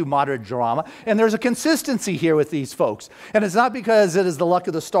always do moderate drama. And there's a consistency here with these folks. And it's not because it is the luck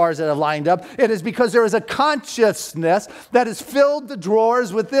of the stars that have lined up. It is because there is a consciousness that has filled the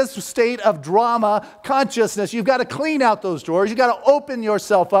drawers with this state of drama consciousness. You've got to clean out those drawers. You've got to open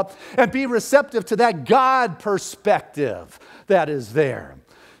yourself up and be receptive to that God perspective that is there.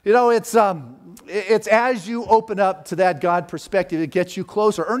 It's as you open up to that God perspective, it gets you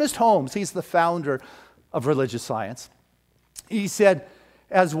closer. Ernest Holmes, he's the founder of religious science. He said,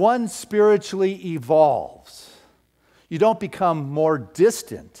 as one spiritually evolves, you don't become more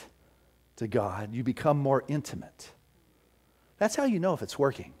distant to God. You become more intimate. That's how you know if it's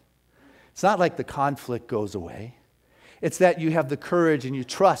working. It's not like the conflict goes away. It's that you have the courage and you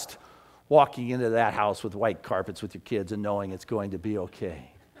trust walking into that house with white carpets with your kids and knowing it's going to be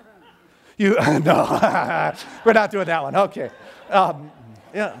okay. No, we're not doing that one. Okay.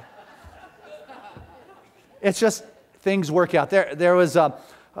 Yeah. It's just things work out. There was a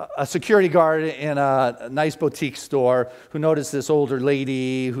security guard in a nice boutique store who noticed this older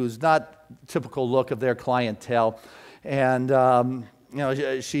lady who's not typical look of their clientele. And,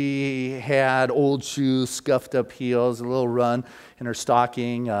 she had old shoes, scuffed up heels, a little run in her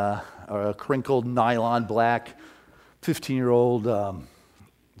stocking, a crinkled nylon black 15-year-old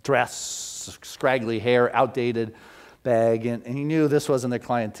dress, scraggly hair, outdated bag, and he knew this wasn't their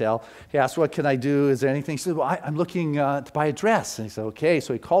clientele. He asked, what can I do? Is there anything? She said, well, I'm looking to buy a dress. And he said, okay.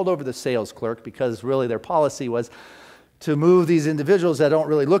 So he called over the sales clerk because really their policy was to move these individuals that don't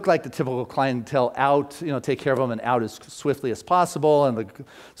really look like the typical clientele out, take care of them and out as swiftly as possible. And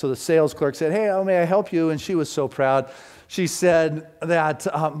so the sales clerk said, hey, may I help you? And she was so proud. She said that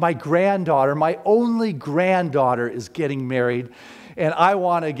my granddaughter, my only granddaughter, is getting married, and I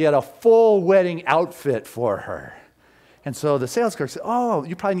want to get a full wedding outfit for her. And so the sales clerk said, oh,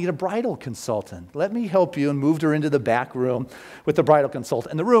 you probably need a bridal consultant. Let me help you, and moved her into the back room with the bridal consultant.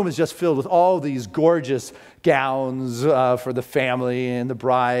 And the room is just filled with all these gorgeous gowns for the family and the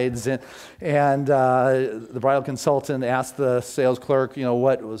brides. And the bridal consultant asked the sales clerk,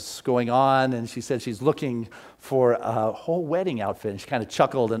 what was going on. And she said she's looking for a whole wedding outfit. And she kind of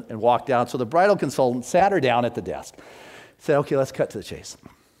chuckled and walked out. So the bridal consultant sat her down at the desk, said, okay, let's cut to the chase.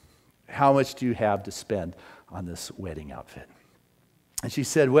 How much do you have to spend on this wedding outfit? And she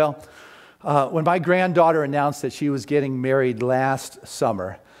said, well, when my granddaughter announced that she was getting married last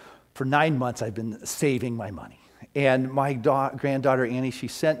summer, for 9 months I've been saving my money. And my granddaughter, Annie, she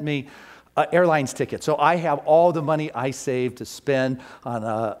sent me an airlines ticket. So I have all the money I saved to spend on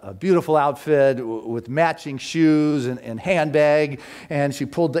a beautiful outfit with matching shoes and handbag. And she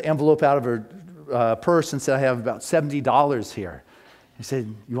pulled the envelope out of her purse and said, I have about $70 here. I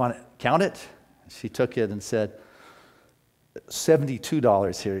said, you want to count it? She took it and said,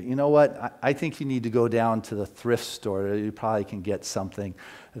 $72 here. You know what? I think you need to go down to the thrift store. You probably can get something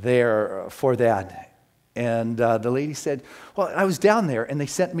there for that. And the lady said, well, I was down there and they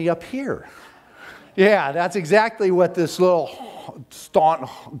sent me up here. Yeah, that's exactly what this little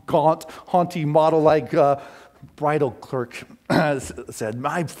gaunt, haunty model-like bridal clerk said.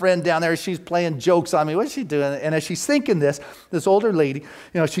 My friend down there, she's playing jokes on me. What's she doing? And as she's thinking this older lady,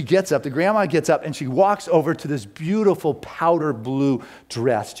 she gets up, the grandma gets up, and she walks over to this beautiful powder blue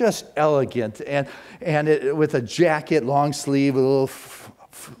dress, just elegant, and with a jacket, long sleeve, with a little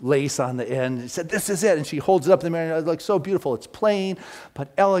lace on the end. She said, this is it. And she holds it up in the mirror. It looks so beautiful. It's plain,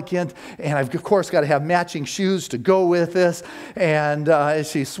 but elegant. And I've, of course, got to have matching shoes to go with this. And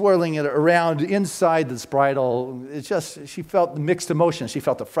as she's swirling it around inside this bridal, she felt mixed emotions. She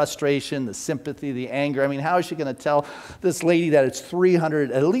felt the frustration, the sympathy, the anger. I mean, how is she going to tell this lady that it's at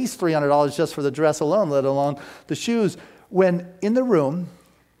least $300 just for the dress alone, let alone the shoes, when in the room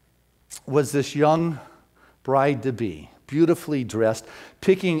was this young bride-to-be, beautifully dressed,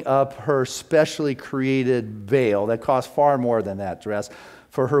 picking up her specially created veil that cost far more than that dress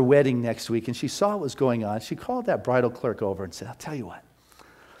for her wedding next week. And she saw what was going on. She called that bridal clerk over and said, I'll tell you what.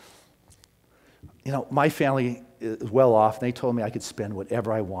 My family is well off, and they told me I could spend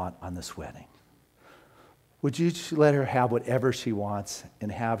whatever I want on this wedding. Would you let her have whatever she wants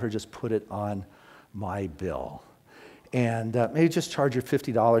and have her just put it on my bill? And maybe just charge her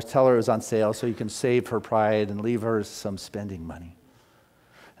 $50. Tell her it was on sale so you can save her pride and leave her some spending money.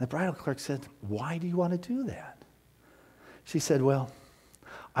 And the bridal clerk said, why do you want to do that? She said, well,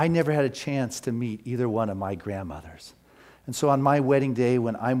 I never had a chance to meet either one of my grandmothers. And so on my wedding day,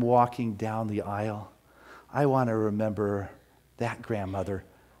 when I'm walking down the aisle, I want to remember that grandmother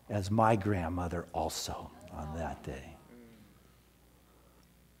as my grandmother also on that day.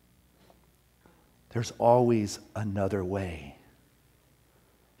 There's always another way.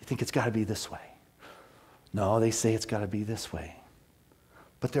 You think it's got to be this way. No, they say it's got to be this way.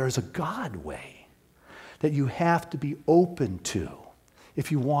 But there is a God way that you have to be open to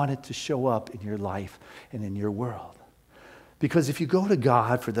if you want it to show up in your life and in your world. Because if you go to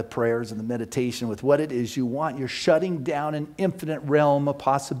God for the prayers and the meditation with what it is you want, you're shutting down an infinite realm of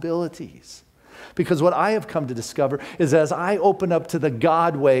possibilities. Because what I have come to discover is as I open up to the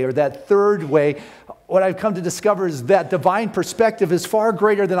God way or that third way, what I've come to discover is that divine perspective is far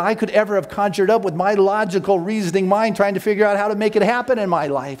greater than I could ever have conjured up with my logical reasoning mind trying to figure out how to make it happen in my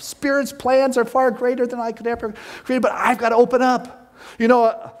life. Spirit's plans are far greater than I could ever create, but I've got to open up.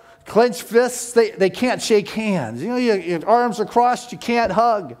 Clenched fists, they can't shake hands. You know, your arms are crossed, you can't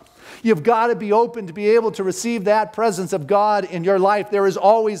hug. You've got to be open to be able to receive that presence of God in your life. There is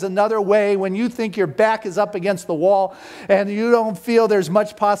always another way. When you think your back is up against the wall and you don't feel there's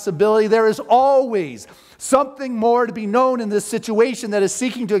much possibility, there is always something more to be known in this situation that is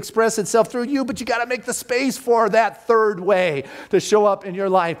seeking to express itself through you, but you got to make the space for that third way to show up in your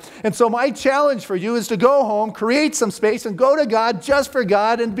life. And so my challenge for you is to go home, create some space, and go to God just for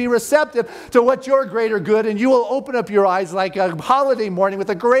God and be receptive to what your greater good, and you will open up your eyes like a holiday morning with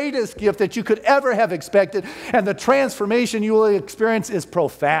the greatest gift that you could ever have expected, and the transformation you will experience is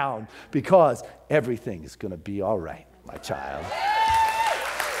profound because everything is going to be all right, my child.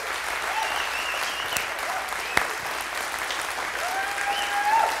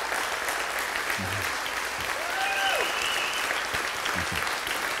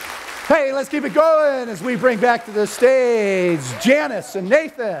 Hey, let's keep it going as we bring back to the stage Janice and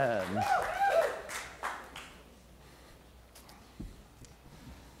Nathan.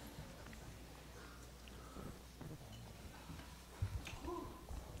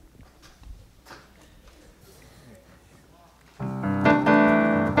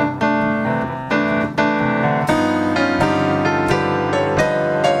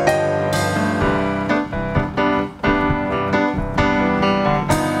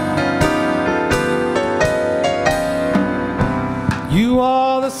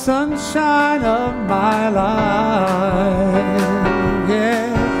 Sunshine of my life,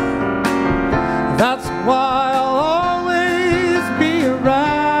 yeah. That's why I'll always be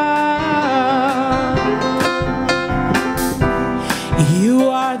around. You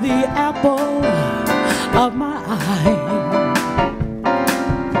are the apple of my eye.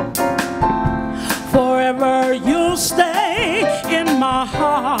 Forever you'll stay in my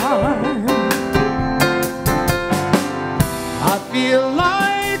heart. I feel like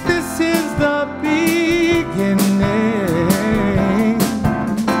is the beginning.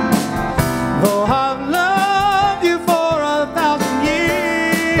 Though I've loved you for 1,000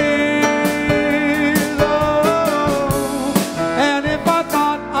 years, oh, and if I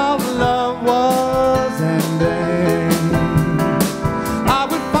thought our love was ending, I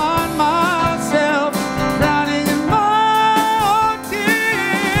would find myself drowning in my own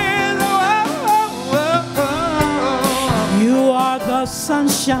tears. Oh, oh, oh, oh. You are the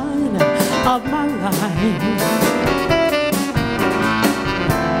sunshine of my life.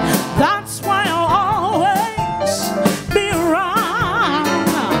 That's why I'll always be around.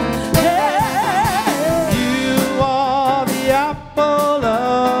 Yeah. You are the apple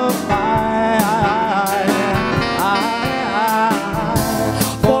of my eye.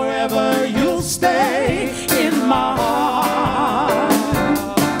 Forever you'll stay in my heart.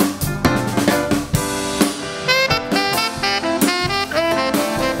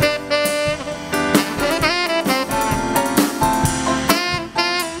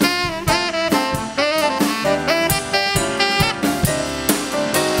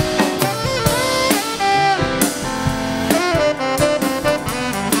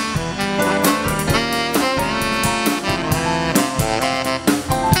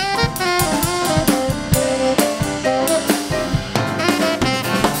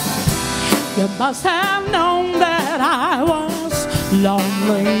 You must have known that I was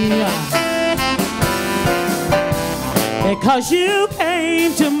lonely, because you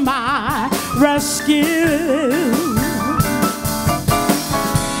came to my rescue.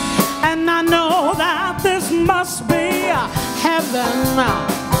 And I know that this must be heaven.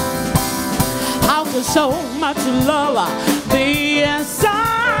 How could so much love be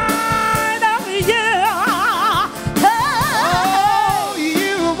inside of you?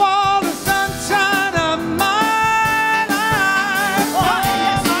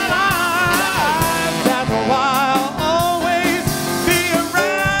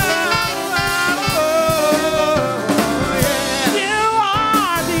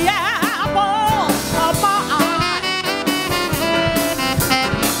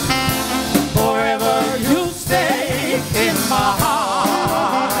 In my heart.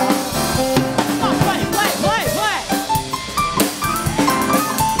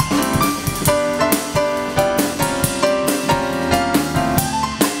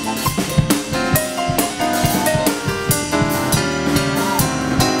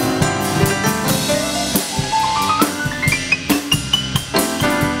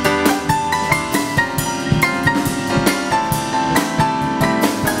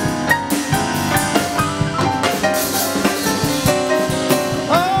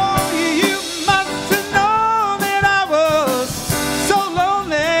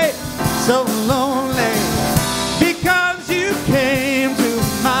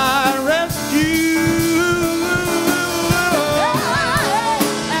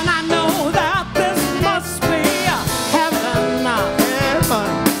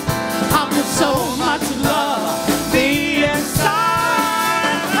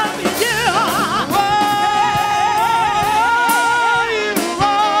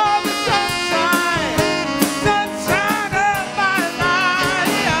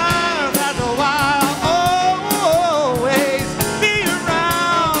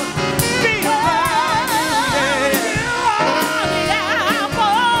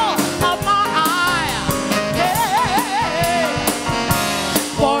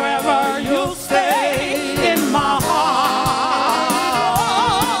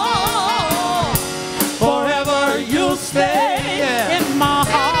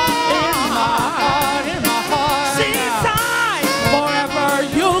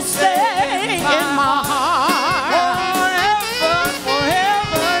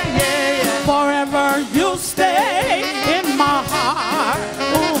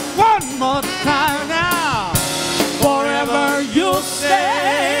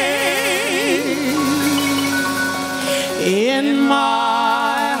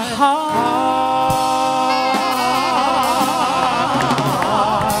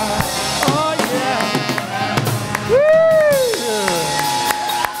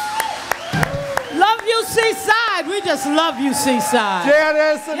 love you, Seaside.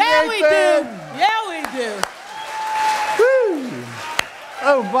 Janice and Yeah, we do. Nathan. Yeah, we do. Woo.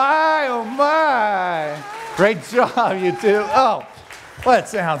 Oh, my, oh, my. Great job, you two. Oh, well, it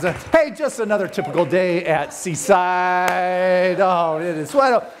sounds. Hey, just another typical day at Seaside. Oh, it is.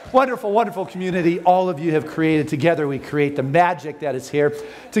 What a wonderful, wonderful community all of you have created. Together we create the magic that is here.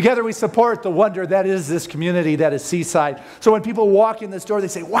 Together we support the wonder that is this community, that is Seaside. So when people walk in this door, they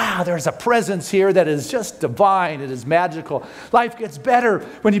say, wow, there's a presence here that is just divine. It is magical. Life gets better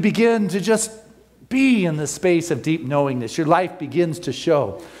when you begin to just be in the space of deep knowingness. Your life begins to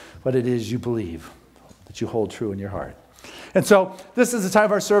show what it is you believe, that you hold true in your heart. And so this is the time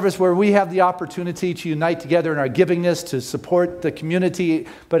of our service where we have the opportunity to unite together in our givingness to support the community,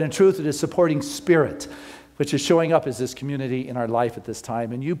 but in truth it is supporting Spirit, which is showing up as this community in our life at this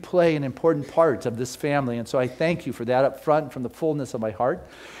time. And you play an important part of this family, and so I thank you for that up front from the fullness of my heart.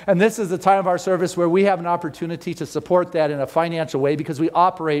 And this is the time of our service where we have an opportunity to support that in a financial way because we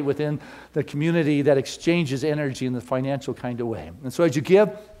operate within the community that exchanges energy in the financial kind of way. And so as you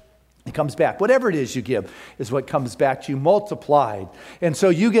give, it comes back. Whatever it is you give is what comes back to you multiplied. And so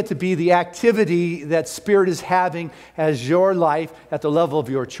you get to be the activity that Spirit is having as your life at the level of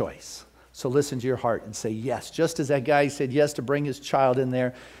your choice. So listen to your heart and say yes. Just as that guy said yes to bring his child in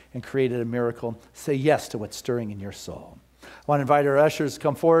there and created a miracle, say yes to what's stirring in your soul. I want to invite our ushers to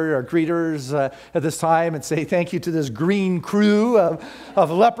come forward, our greeters at this time, and say thank you to this green crew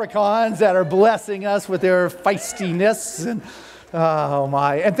of leprechauns that are blessing us with their feistiness and oh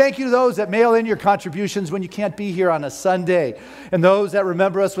my. And thank you to those that mail in your contributions when you can't be here on a Sunday. And those that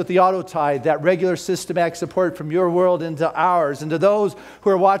remember us with the auto tithe, that regular systematic support from your world into ours. And to those who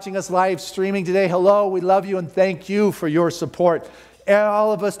are watching us live streaming today, hello, we love you and thank you for your support.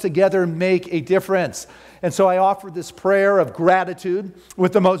 All of us together make a difference. And so I offer this prayer of gratitude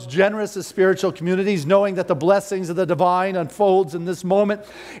with the most generous of spiritual communities, knowing that the blessings of the divine unfolds in this moment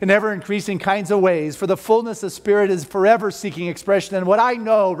in ever-increasing kinds of ways. For the fullness of Spirit is forever seeking expression. And what I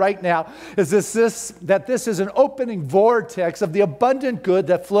know right now is that this is an opening vortex of the abundant good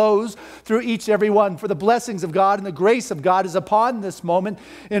that flows through each and every one. For the blessings of God and the grace of God is upon this moment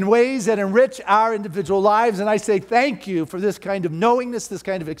in ways that enrich our individual lives. And I say thank you for this kind of knowingness, this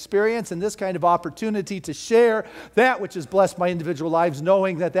kind of experience, and this kind of opportunity to share that which has blessed my individual lives,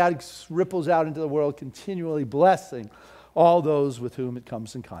 knowing that that ripples out into the world, continually blessing all those with whom it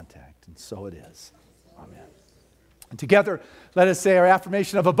comes in contact. And so it is. Amen. And together, let us say our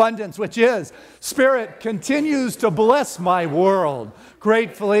affirmation of abundance, which is, Spirit continues to bless my world.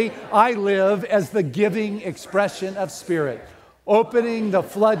 Gratefully, I live as the giving expression of Spirit, opening the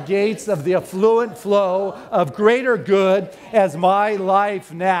floodgates of the affluent flow of greater good as my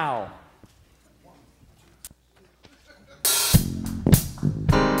life now.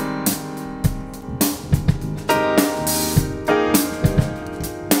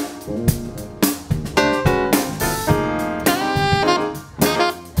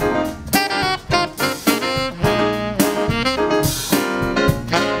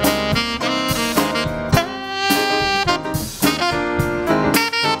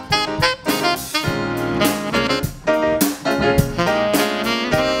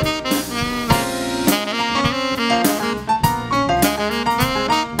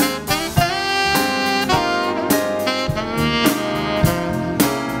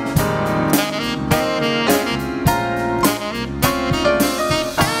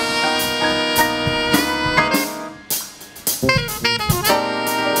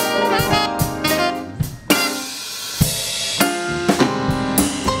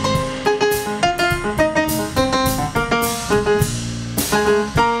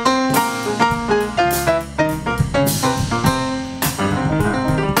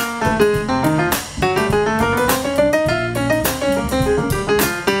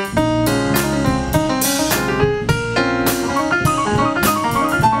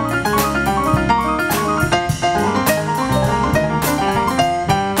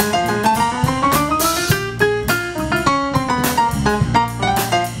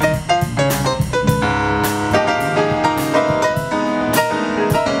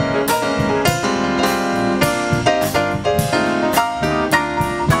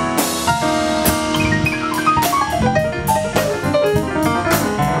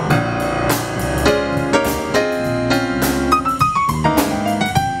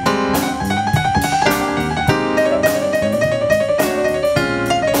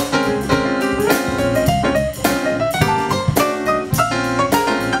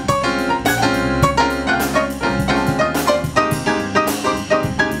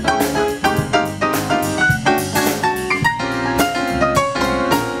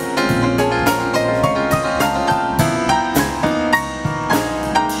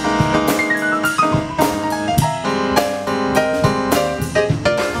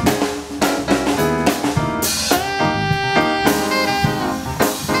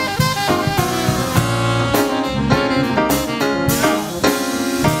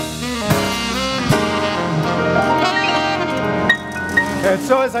 And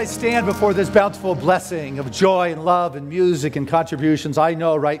so as I stand before this bountiful blessing of joy and love and music and contributions, I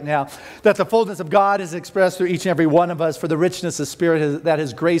know right now that the fullness of God is expressed through each and every one of us, for the richness of Spirit that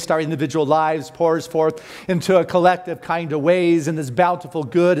has graced our individual lives pours forth into a collective kind of ways, and this bountiful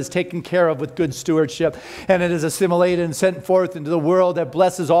good is taken care of with good stewardship, and it is assimilated and sent forth into the world that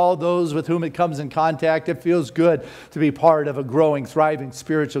blesses all those with whom it comes in contact. It feels good to be part of a growing, thriving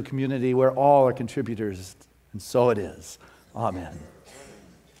spiritual community where all are contributors, and so it is. Amen.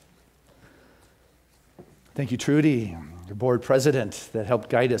 Thank you, Trudy, your board president, that helped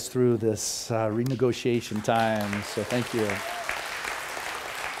guide us through this renegotiation time. So thank you.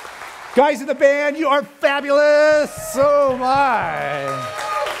 Guys in the band, you are fabulous. Oh my.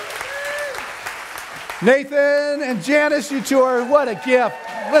 Nathan and Janice, you two are, what a gift.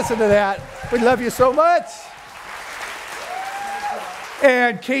 Listen to that. We love you so much.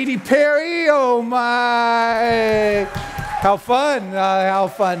 And Katy Perry, oh my. How fun, how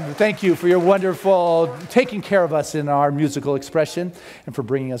fun. Thank you for your wonderful taking care of us in our musical expression, and for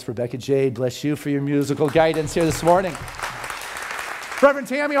bringing us Rebecca Jade. Bless you for your musical guidance here this morning. Reverend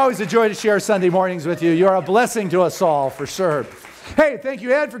Tammy, always a joy to share Sunday mornings with you. You are a blessing to us all, for sure. Hey, thank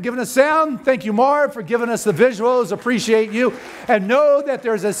you, Ed, for giving us sound. Thank you, Marv, for giving us the visuals. Appreciate you. And know that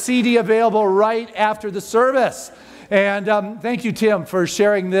there's a CD available right after the service. And thank you, Tim, for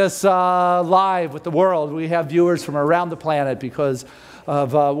sharing this live with the world. We have viewers from around the planet because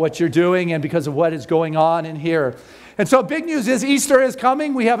of what you're doing and because of what is going on in here. And so big news is Easter is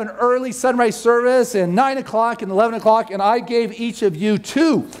coming. We have an early sunrise service at 9 o'clock and 11 o'clock, and I gave each of you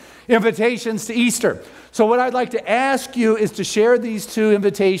 2 invitations to Easter. So what I'd like to ask you is to share these 2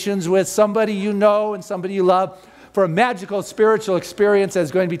 invitations with somebody you know and somebody you love for a magical spiritual experience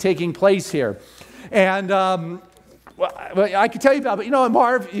that's going to be taking place here. And well, I could tell you about it, but you know,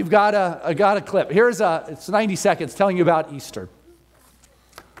 Marv, you've got a clip. It's 90 seconds telling you about Easter.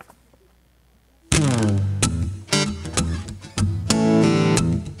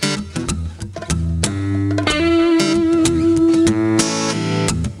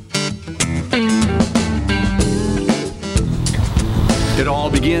 It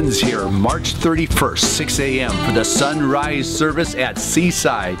all begins here March 31st, 6 a.m. for the sunrise service at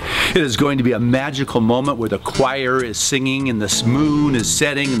Seaside. It is going to be a magical moment where the choir is singing and the moon is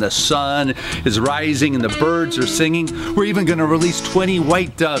setting and the sun is rising and the birds are singing. We're even going to release 20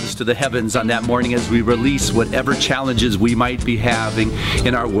 white doves to the heavens on that morning as we release whatever challenges we might be having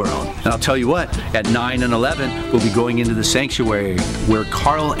in our world. And I'll tell you what, at 9 and 11, we'll be going into the sanctuary where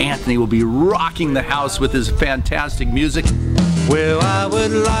Carl Anthony will be rocking the house with his fantastic music. Well, I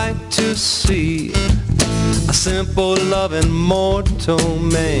would like to see a simple, loving, mortal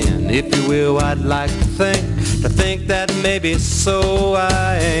man. If you will, I'd like to think that maybe so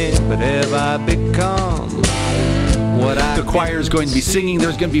I am. But have I become what I... The choir is going to be singing.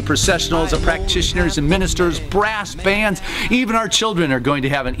 There's going to be processionals of practitioners and ministers, brass bands. Even our children are going to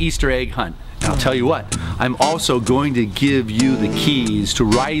have an Easter egg hunt. And I'll tell you what, I'm also going to give you the keys to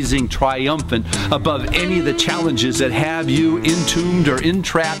rising triumphant above any of the challenges that have you entombed or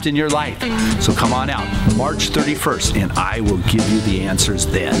entrapped in your life. So come on out, March 31st, and I will give you the answers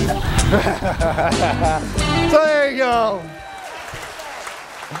then. So there you go.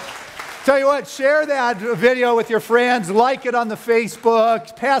 Tell you what, share that video with your friends, like it on the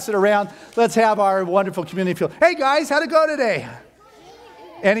Facebook, pass it around. Let's have our wonderful community feel. Hey guys, how'd it go today?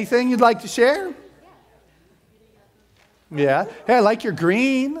 Anything you'd like to share? Yeah. Hey, I like your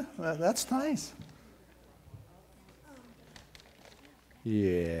green. That's nice.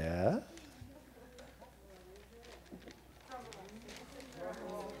 Yeah.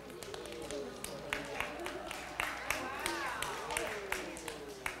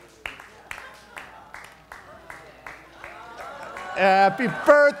 Happy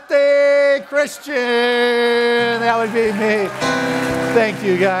birthday, Christian. That would be me. Thank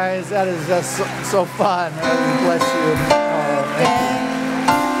you, guys. That is just so fun. Bless you. Oh, thank you.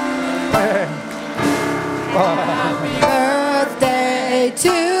 Happy birthday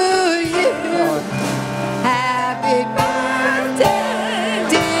to you. Happy birthday,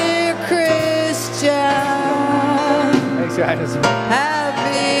 dear Christian. Thanks, guys.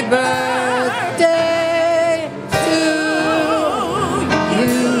 Happy birthday to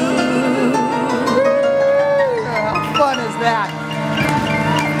you. How fun is that?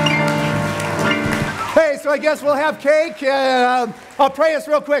 Hey, so I guess we'll have cake. I'll pray us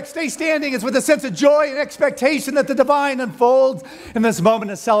real quick. Stay standing. It's with a sense of joy and expectation that the divine unfolds in this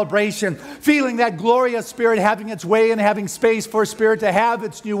moment of celebration. Feeling that glorious Spirit having its way and having space for Spirit to have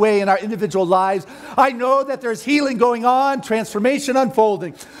its new way in our individual lives. I know that there's healing going on, transformation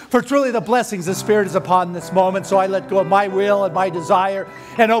unfolding. For truly the blessings of Spirit is upon this moment. So I let go of my will and my desire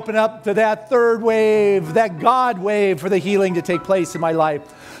and open up to that third wave, that God wave for the healing to take place in my life.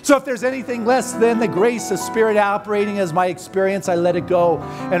 So if there's anything less than the grace of Spirit operating as my experience, I let it go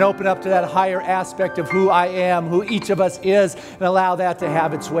and open up to that higher aspect of who I am, who each of us is, and allow that to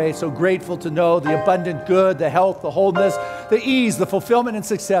have its way. So grateful to know the abundant good, the health, the wholeness, the ease, the fulfillment, and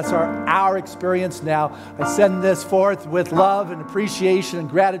success are our experience now. I send this forth with love and appreciation and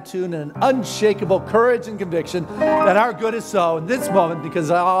gratitude and an unshakable courage and conviction that our good is so in this moment,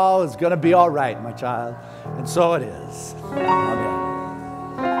 because all is going to be all right, my child. And so it is. Amen.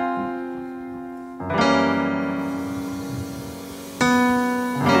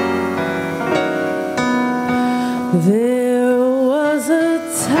 There was a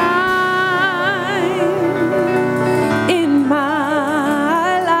time in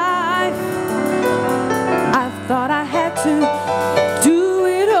my life I thought I had to do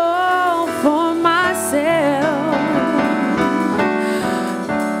it all for myself.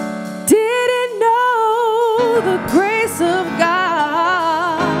 Didn't know the grace of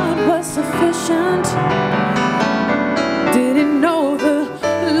God was sufficient. Didn't know the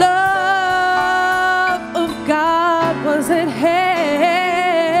love of God was at hand.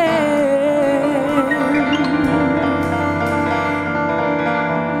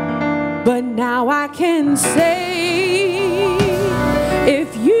 But now I can say,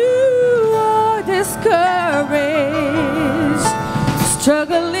 if you are discouraged,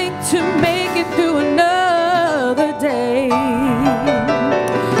 struggling to make it through another day,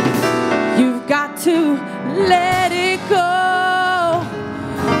 you've got to let it go,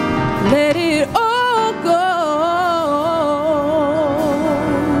 let it all go.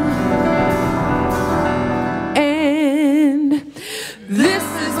 And this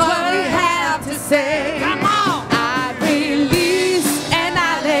is what we have to say. Come on! I release and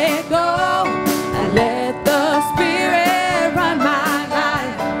I let go. I let the Spirit run my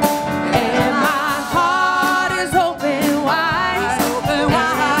life, and my heart is open wide.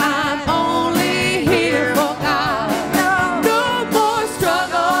 I'm only here for God. No more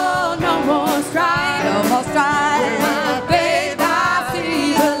struggle, no more strife, no more strife. With my faith I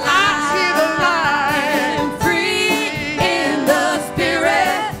see the light. I'm free in the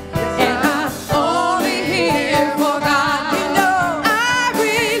Spirit, and I'm only here for God. You know, I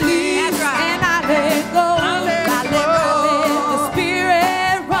release and I let go. I let the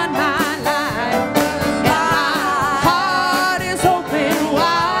Spirit run my life, and my heart is open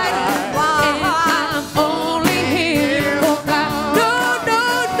wide, and I'm only here for God. No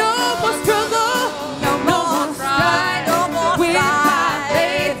more struggle, no more strife. With my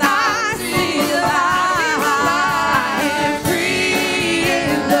faith I see the light. I am free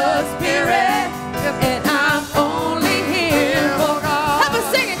in the Spirit, and I'm only here for God. Help us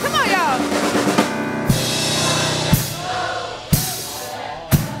sing it, come on, y'all.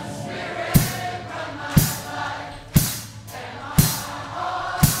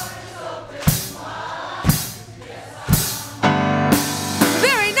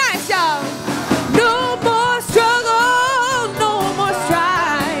 Very nice, y'all. No more struggle, no more strife.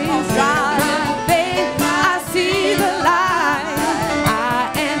 My faith, I see the light.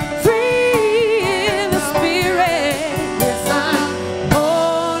 I am free in the Spirit. Yes, I'm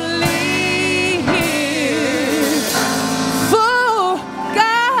only here for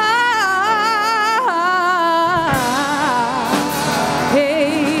God. Hey.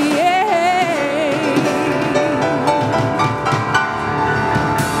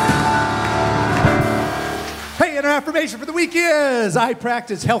 Hey, and our affirmation for the week is, I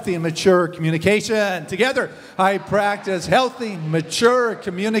practice healthy and mature communication. Together, I practice healthy, mature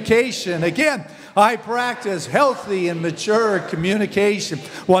communication. Again, I practice healthy and mature communication.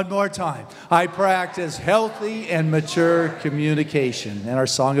 One more time. I practice healthy and mature communication. And our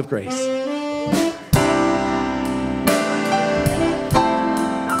song of grace.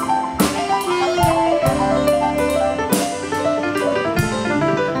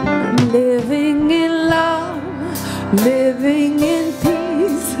 Living in love, living in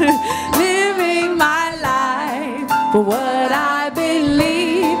peace, living my life for what I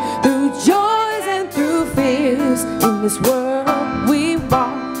believe, through joys and through fears. In this world we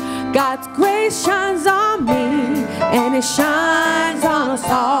walk, God's grace shines on me, and it shines on us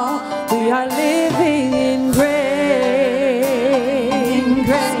all. We are living in grace.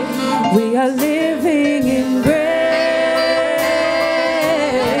 We are living in grace.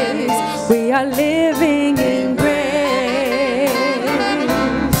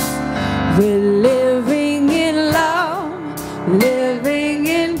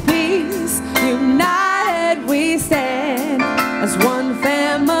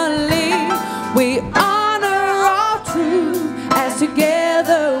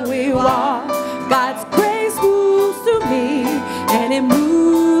 you are. God's grace moves through me, and it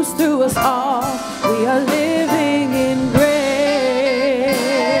moves through us all. We are living in grace,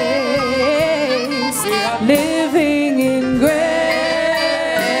 living in grace,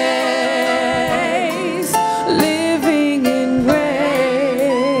 living in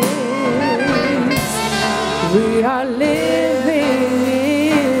grace. We are living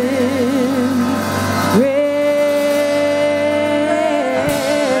in grace.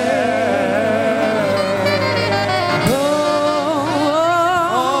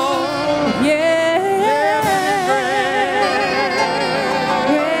 Oh, yeah.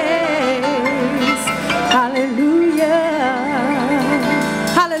 Grace. Hallelujah.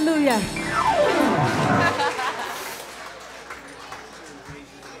 Hallelujah.